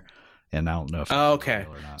there. And I don't know if okay.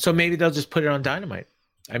 Or not. So maybe they'll just put it on Dynamite.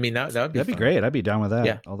 I mean, that'd be great. I'd be down with that.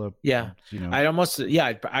 Yeah. Although,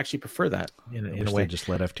 I'd actually prefer that in a way. They just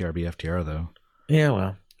let FTR be FTR though. Yeah,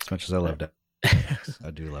 well, as much as I love Dax,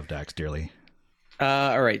 I do love Dax dearly.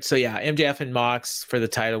 All right, so MJF and Mox for the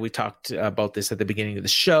title. We talked about this at the beginning of the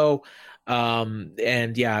show, and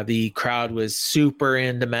the crowd was super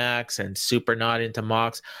into Max and super not into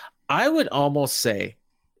Mox. I would almost say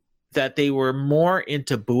that they were more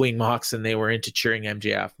into booing Mox than they were into cheering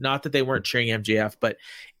MJF. Not that they weren't cheering MJF, but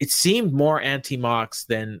it seemed more anti-Mox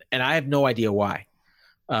and I have no idea why,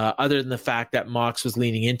 other than the fact that Mox was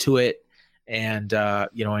leaning into it and,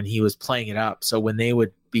 and he was playing it up. So when they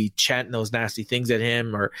would be chanting those nasty things at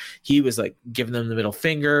him, or he was like giving them the middle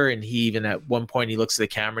finger. And he even at one point he looks at the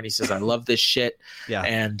camera and he says, "I love this shit,"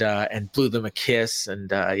 and blew them a kiss.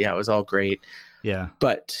 And it was all great. Yeah,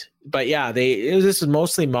 but yeah, this was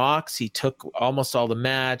mostly Mox. He took almost all the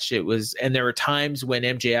match. And there were times when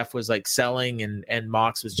MJF was like selling and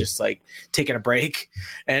Mox was just like taking a break.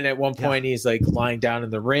 And at one point he's like lying down in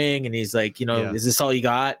the ring and he's like, is this all you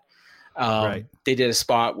got? Right. They did a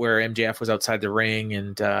spot where MJF was outside the ring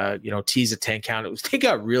and teased a 10 count. They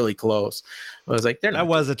got really close. I was like, that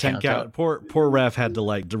was a 10 count. Poor ref had to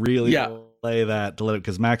really play that to let it,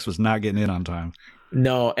 because Max was not getting in on time.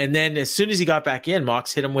 No, and then as soon as he got back in,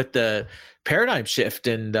 Mox hit him with the paradigm shift,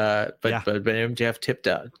 and but MJF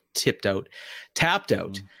tapped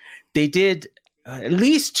out. They did at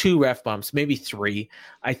least 2 ref bumps, maybe 3,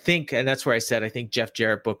 I think, and that's where I said I think Jeff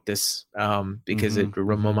Jarrett booked this because it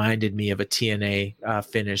reminded me of a TNA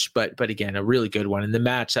finish, but again, a really good one. And the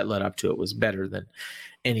match that led up to it was better than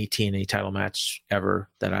any TNA title match ever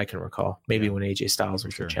that I can recall. Maybe when AJ Styles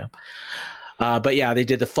was the champ. But yeah, they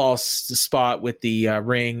did the false spot with the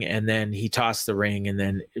ring, and then he tossed the ring, and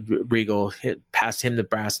then Regal passed him the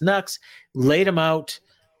brass knucks, laid him out,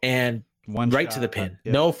 and right to the pin.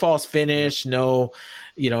 Yeah. No false finish, no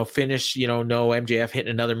finish, no MJF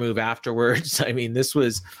hitting another move afterwards. I mean, this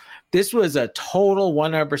was a total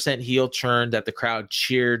 100% heel turn that the crowd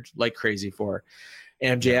cheered like crazy for.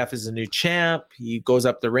 MJF is a new champ. He goes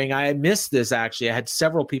up the ring. I missed this, actually. I had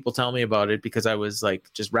several people tell me about it because I was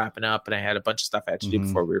like just wrapping up and I had a bunch of stuff I had to do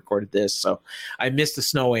before we recorded this. So I missed the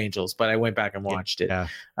Snow Angels, but I went back and watched it,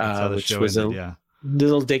 which was a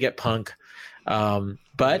little dig at Punk.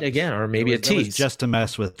 But again, or maybe a tease. Just to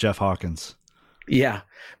mess with Jeff Hawkins. Yeah.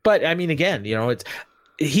 But I mean, again,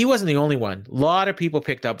 he wasn't the only one. A lot of people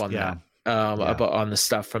picked up on that, about on the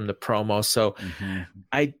stuff from the promo. So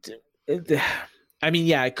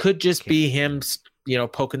it could just be him,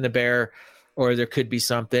 poking the bear, or there could be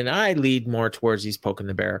something. I lead more towards he's poking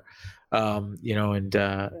the bear,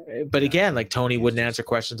 but again, like Tony wouldn't answer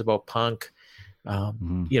questions about Punk,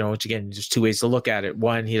 which again, there's 2 ways to look at it.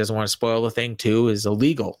 1, he doesn't want to spoil the thing. 2 is a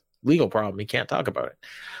legal problem. He can't talk about it.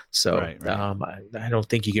 So I don't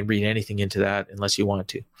think you can read anything into that unless you want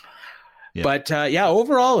to. Yeah. But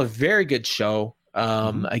overall, a very good show.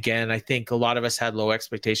 Again, I think a lot of us had low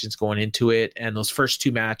expectations going into it, and those first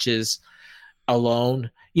 2 matches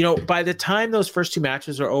alone, by the time those first 2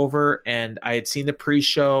 matches are over and I had seen the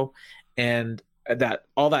pre-show and that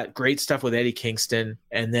all that great stuff with Eddie Kingston,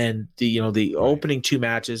 and then the opening 2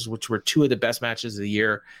 matches, which were 2 of the best matches of the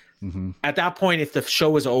year. At that point, if the show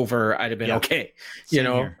was over, I'd have been okay,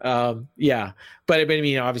 but I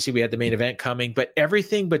mean, obviously we had the main event coming, but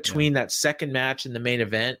everything between that second match and the main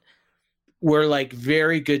event were like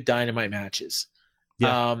very good Dynamite matches.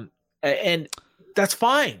 And that's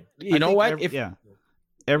fine.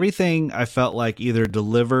 Everything I felt like either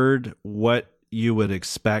delivered what you would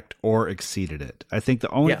expect or exceeded it. I think the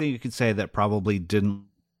only thing you could say that probably didn't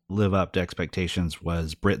live up to expectations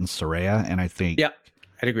was Britt and Saraya. And I think,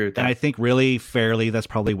 I'd agree with that. And I think really fairly, that's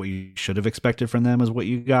probably what you should have expected from them is what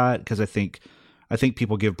you got. Cause I think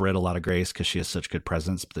people give Britt a lot of grace cause she has such good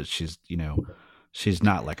presence, but she's, she's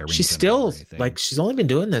not like a ring. She's still like, she's only been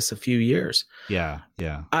doing this a few years. Yeah.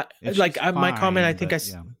 My comment, I think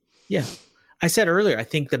I said earlier, I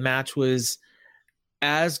think the match was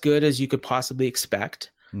as good as you could possibly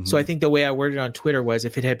expect. So I think the way I worded on Twitter was,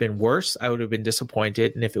 if it had been worse, I would have been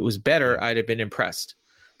disappointed. And if it was better, I'd have been impressed.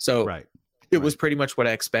 So it was pretty much what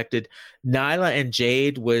I expected. Nyla and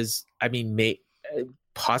Jade was,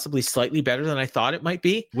 possibly slightly better than I thought it might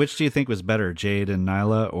be. Which do you think was better, Jade and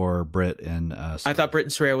Nyla or Britt and Saraya? I thought Britt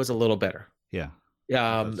and Saraya was a little better. Yeah.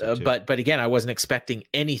 But again, I wasn't expecting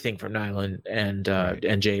anything from Nyla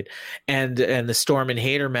and Jade. And the Storm and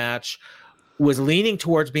Hayter match was leaning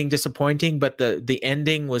towards being disappointing, but the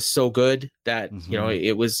ending was so good that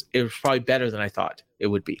it was probably better than I thought it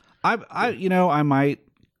would be. I might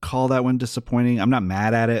call that one disappointing. I'm not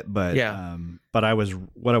mad at it, but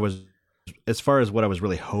as far as what I was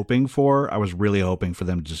really hoping for, I was really hoping for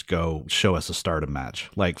them to just go show us a Stardom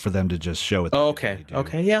match, like for them to just show it. Okay,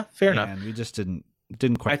 yeah, fair enough. And we just didn't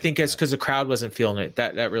quite. I think it's because the crowd wasn't feeling it.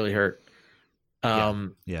 That really hurt.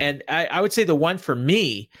 And I would say the one for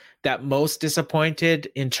me that most disappointed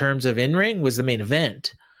in terms of in-ring was the main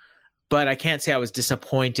event. But I can't say I was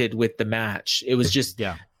disappointed with the match. It was just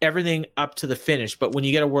everything up to the finish. But when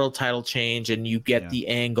you get a world title change and you get the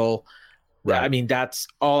angle, I mean, that's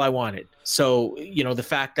all I wanted. So, the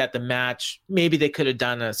fact that the match, maybe they could have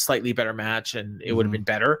done a slightly better match and it would have been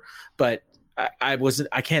better. But I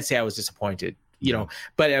can't say I was disappointed,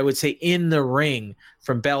 but I would say in the ring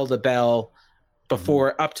from bell to bell,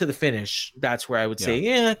 before up to the finish, that's where I would say,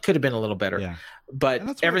 it could have been a little better. Yeah.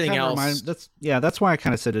 But everything else, that's why I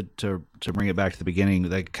kind of said it to bring it back to the beginning.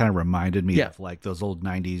 That kind of reminded me of like those old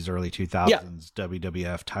 90s, early 2000s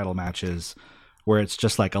WWF title matches, where it's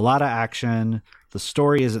just like a lot of action. The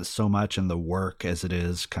story isn't so much in the work as it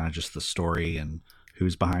is kind of just the story and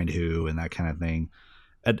who's behind who and that kind of thing.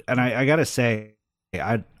 And I gotta say,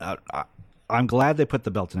 I'm glad they put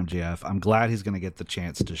the belt in MJF. I'm glad he's going to get the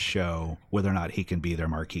chance to show whether or not he can be their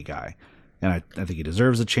marquee guy. And I think he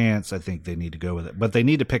deserves a chance. I think they need to go with it. But they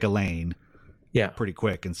need to pick a lane pretty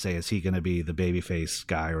quick and say, is he going to be the babyface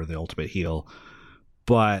guy or the ultimate heel?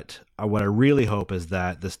 But what I really hope is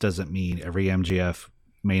that this doesn't mean every MJF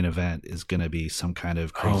main event is going to be some kind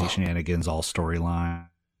of crazy shenanigans, all storyline,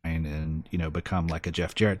 and, you know, become like a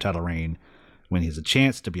Jeff Jarrett title reign when he has a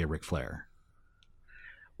chance to be a Ric Flair.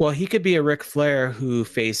 Well, he could be a Ric Flair who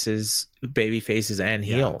faces baby faces and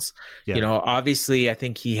heels. Yeah. You know, obviously, I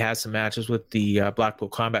think he has some matches with the Blackpool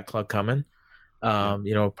Combat Club coming.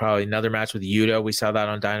 You know, probably another match with Yuta. We saw that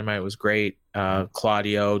on Dynamite. It was great.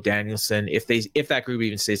 Claudio, Danielson, if that group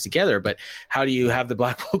even stays together. But how do you have the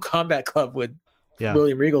Blackpool Combat Club with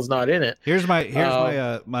William Regal's not in it? Here's my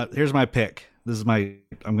pick. I'm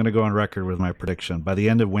going to go on record with my prediction. By the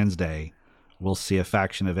end of Wednesday, we'll see a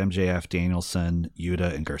faction of MJF, Danielson,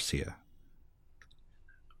 Yuta, and Garcia.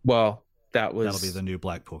 Well, that'll be the new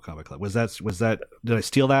Blackpool Combat Club. Was that? Did I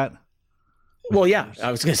steal that? Well, yeah,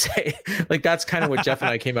 I was going to say, like, that's kind of what Jeff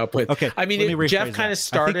and I came up with. Okay, I mean, Jeff kind of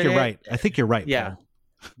started. I think you're right. Yeah, Paul.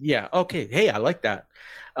 Yeah. Okay. Hey, I like that.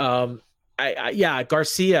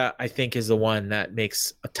 Garcia, I think, is the one that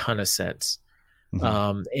makes a ton of sense.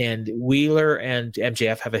 Mm-hmm. And Wheeler and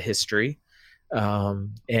MJF have a history.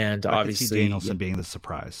 And obviously Danielson being the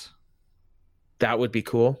surprise. That would be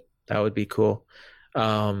cool.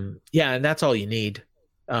 And that's all you need.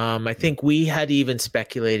 I think we had even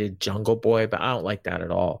speculated Jungle Boy, but I don't like that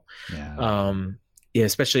at all.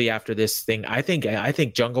 Especially after this thing. I think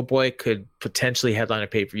Jungle Boy could potentially headline a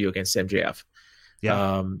pay-per-view against MJF.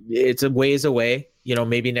 It's a ways away, you know,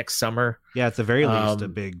 maybe next summer. At the very least a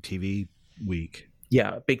big TV week.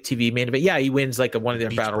 Big TV main event. He wins like one of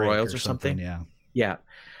their battle royals or something.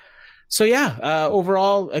 So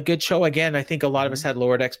overall a good show. Again, I think a lot of us had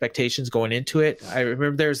lowered expectations going into it. I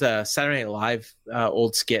remember there's a Saturday Night Live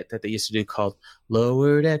old skit that they used to do called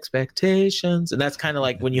Lowered Expectations, and that's kind of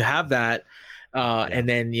like when you have that, and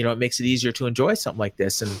then, you know, it makes it easier to enjoy something like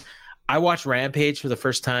this. And I watched Rampage for the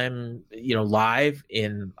first time, you know, live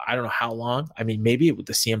in I don't know how long. I mean, maybe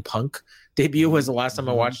the CM Punk debut was the last time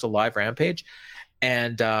I watched a live Rampage.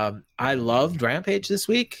 And I loved Rampage this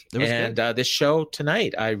week, and this show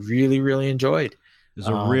tonight I really, really enjoyed. It was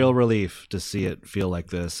a real relief to see it feel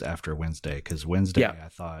like this after Wednesday, because Wednesday I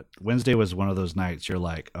thought Wednesday was one of those nights you're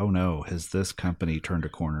like, oh no, has this company turned a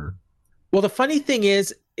corner? Well, the funny thing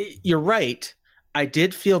is, you're right. I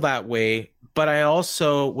did feel that way, but I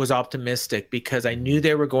also was optimistic because I knew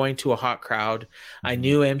they were going to a hot crowd. I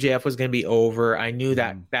knew MJF was going to be over. I knew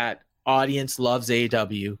that audience loves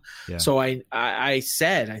AEW. So I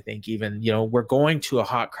said, I think even, you know, we're going to a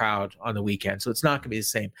hot crowd on the weekend, so it's not going to be the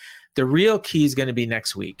same. The real key is going to be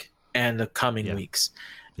next week and the coming weeks.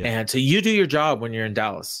 And so you do your job when you're in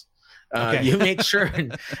Dallas. You make sure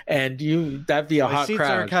and you that'd be a hot seats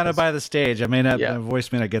crowd. Are kind of by the stage. I may not, my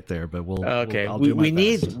voice may not get there, but we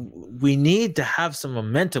need to have some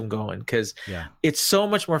momentum going, because it's so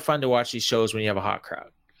much more fun to watch these shows when you have a hot crowd.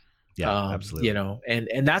 Absolutely. You know,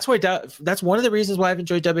 and that's why that's one of the reasons why I've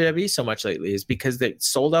enjoyed WWE so much lately, is because they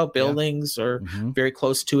sold out buildings or very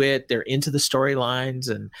close to it. They're into the storylines,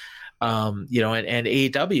 and you know, and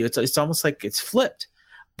AEW, it's almost like it's flipped.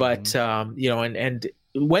 But you know, and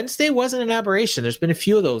Wednesday wasn't an aberration. There's been a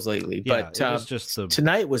few of those lately, but it was just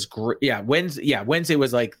tonight was great. Wednesday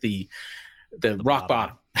was like the rock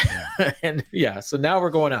bottom. And so now we're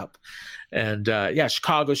going up. And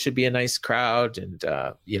Chicago should be a nice crowd, and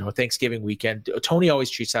you know, Thanksgiving weekend, Tony always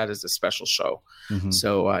treats that as a special show.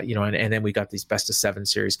 So you know, and then we got these best of 7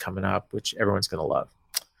 series coming up, which everyone's going to love.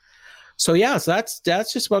 So so that's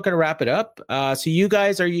just about going to wrap it up. So you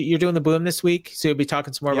guys you're doing the Boom this week, so you'll be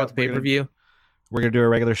talking some more about the pay-per-view. We're going to do a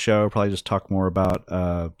regular show, probably just talk more about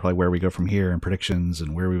probably where we go from here and predictions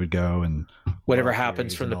and where we would go and whatever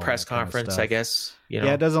happens from the press conference, I guess. You know?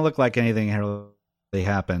 Yeah, it doesn't look like anything really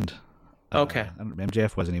happened. Okay.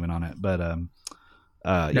 MJF wasn't even on it, but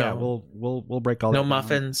no. we'll break all. No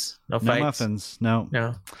muffins, no fights. No muffins, no.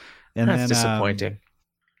 And that's disappointing.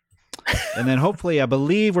 And then hopefully, I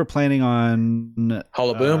believe we're planning on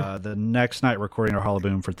Hall of Boom the next night recording our Hall of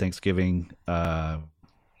Boom for Thanksgiving.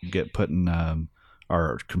 Putting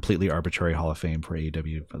our completely arbitrary Hall of Fame for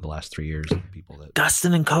AEW for the last 3 years. People that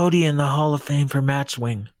Dustin and Cody in the Hall of Fame for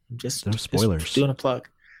Matchwing. Just no spoilers. Just doing a plug.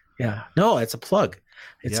 Yeah, no, it's a plug.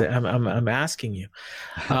 I'm asking you.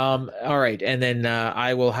 All right, and then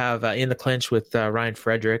I will have In the Clinch with Ryan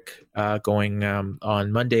Frederick going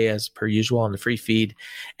on Monday as per usual on the free feed,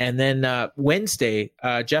 and then Wednesday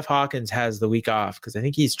Jeff Hawkins has the week off because I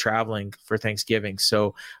think he's traveling for Thanksgiving. So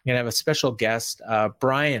I'm gonna have a special guest,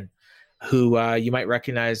 Brian, who you might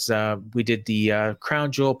recognize. We did the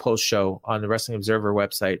Crown Jewel post show on the Wrestling Observer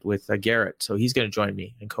website with Garrett, so he's going to join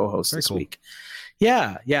me and co-host this week.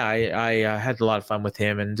 Yeah, I had a lot of fun with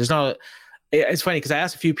him, and it's funny because I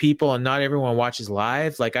asked a few people, and not everyone watches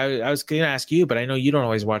live. Like I was going to ask you, but I know you don't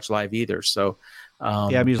always watch live either. So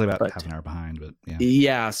I'm usually about half an hour behind, but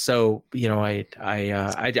yeah. So I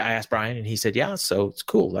asked Brian, and he said, yeah. So it's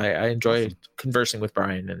cool. I enjoy conversing with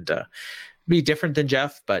Brian, and be different than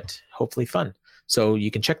Jeff, but hopefully fun. So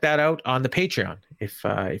you can check that out on the Patreon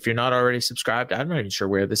if you're not already subscribed. I'm not even sure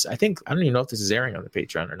where this. I don't even know if this is airing on the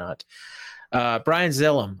Patreon or not. Brian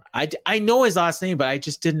Zillum. I know his last name, but I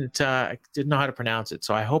just didn't know how to pronounce it.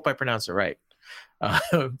 So I hope I pronounce it right.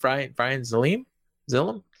 Brian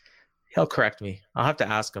Zillum. He'll correct me. I'll have to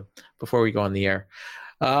ask him before we go on the air.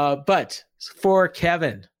 But for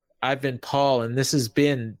Kevin, I've been Paul, and this has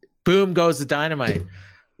been Boom Goes the Dynamite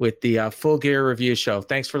with the Full Gear Review Show.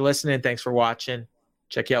 Thanks for listening. Thanks for watching.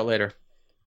 Check you out later.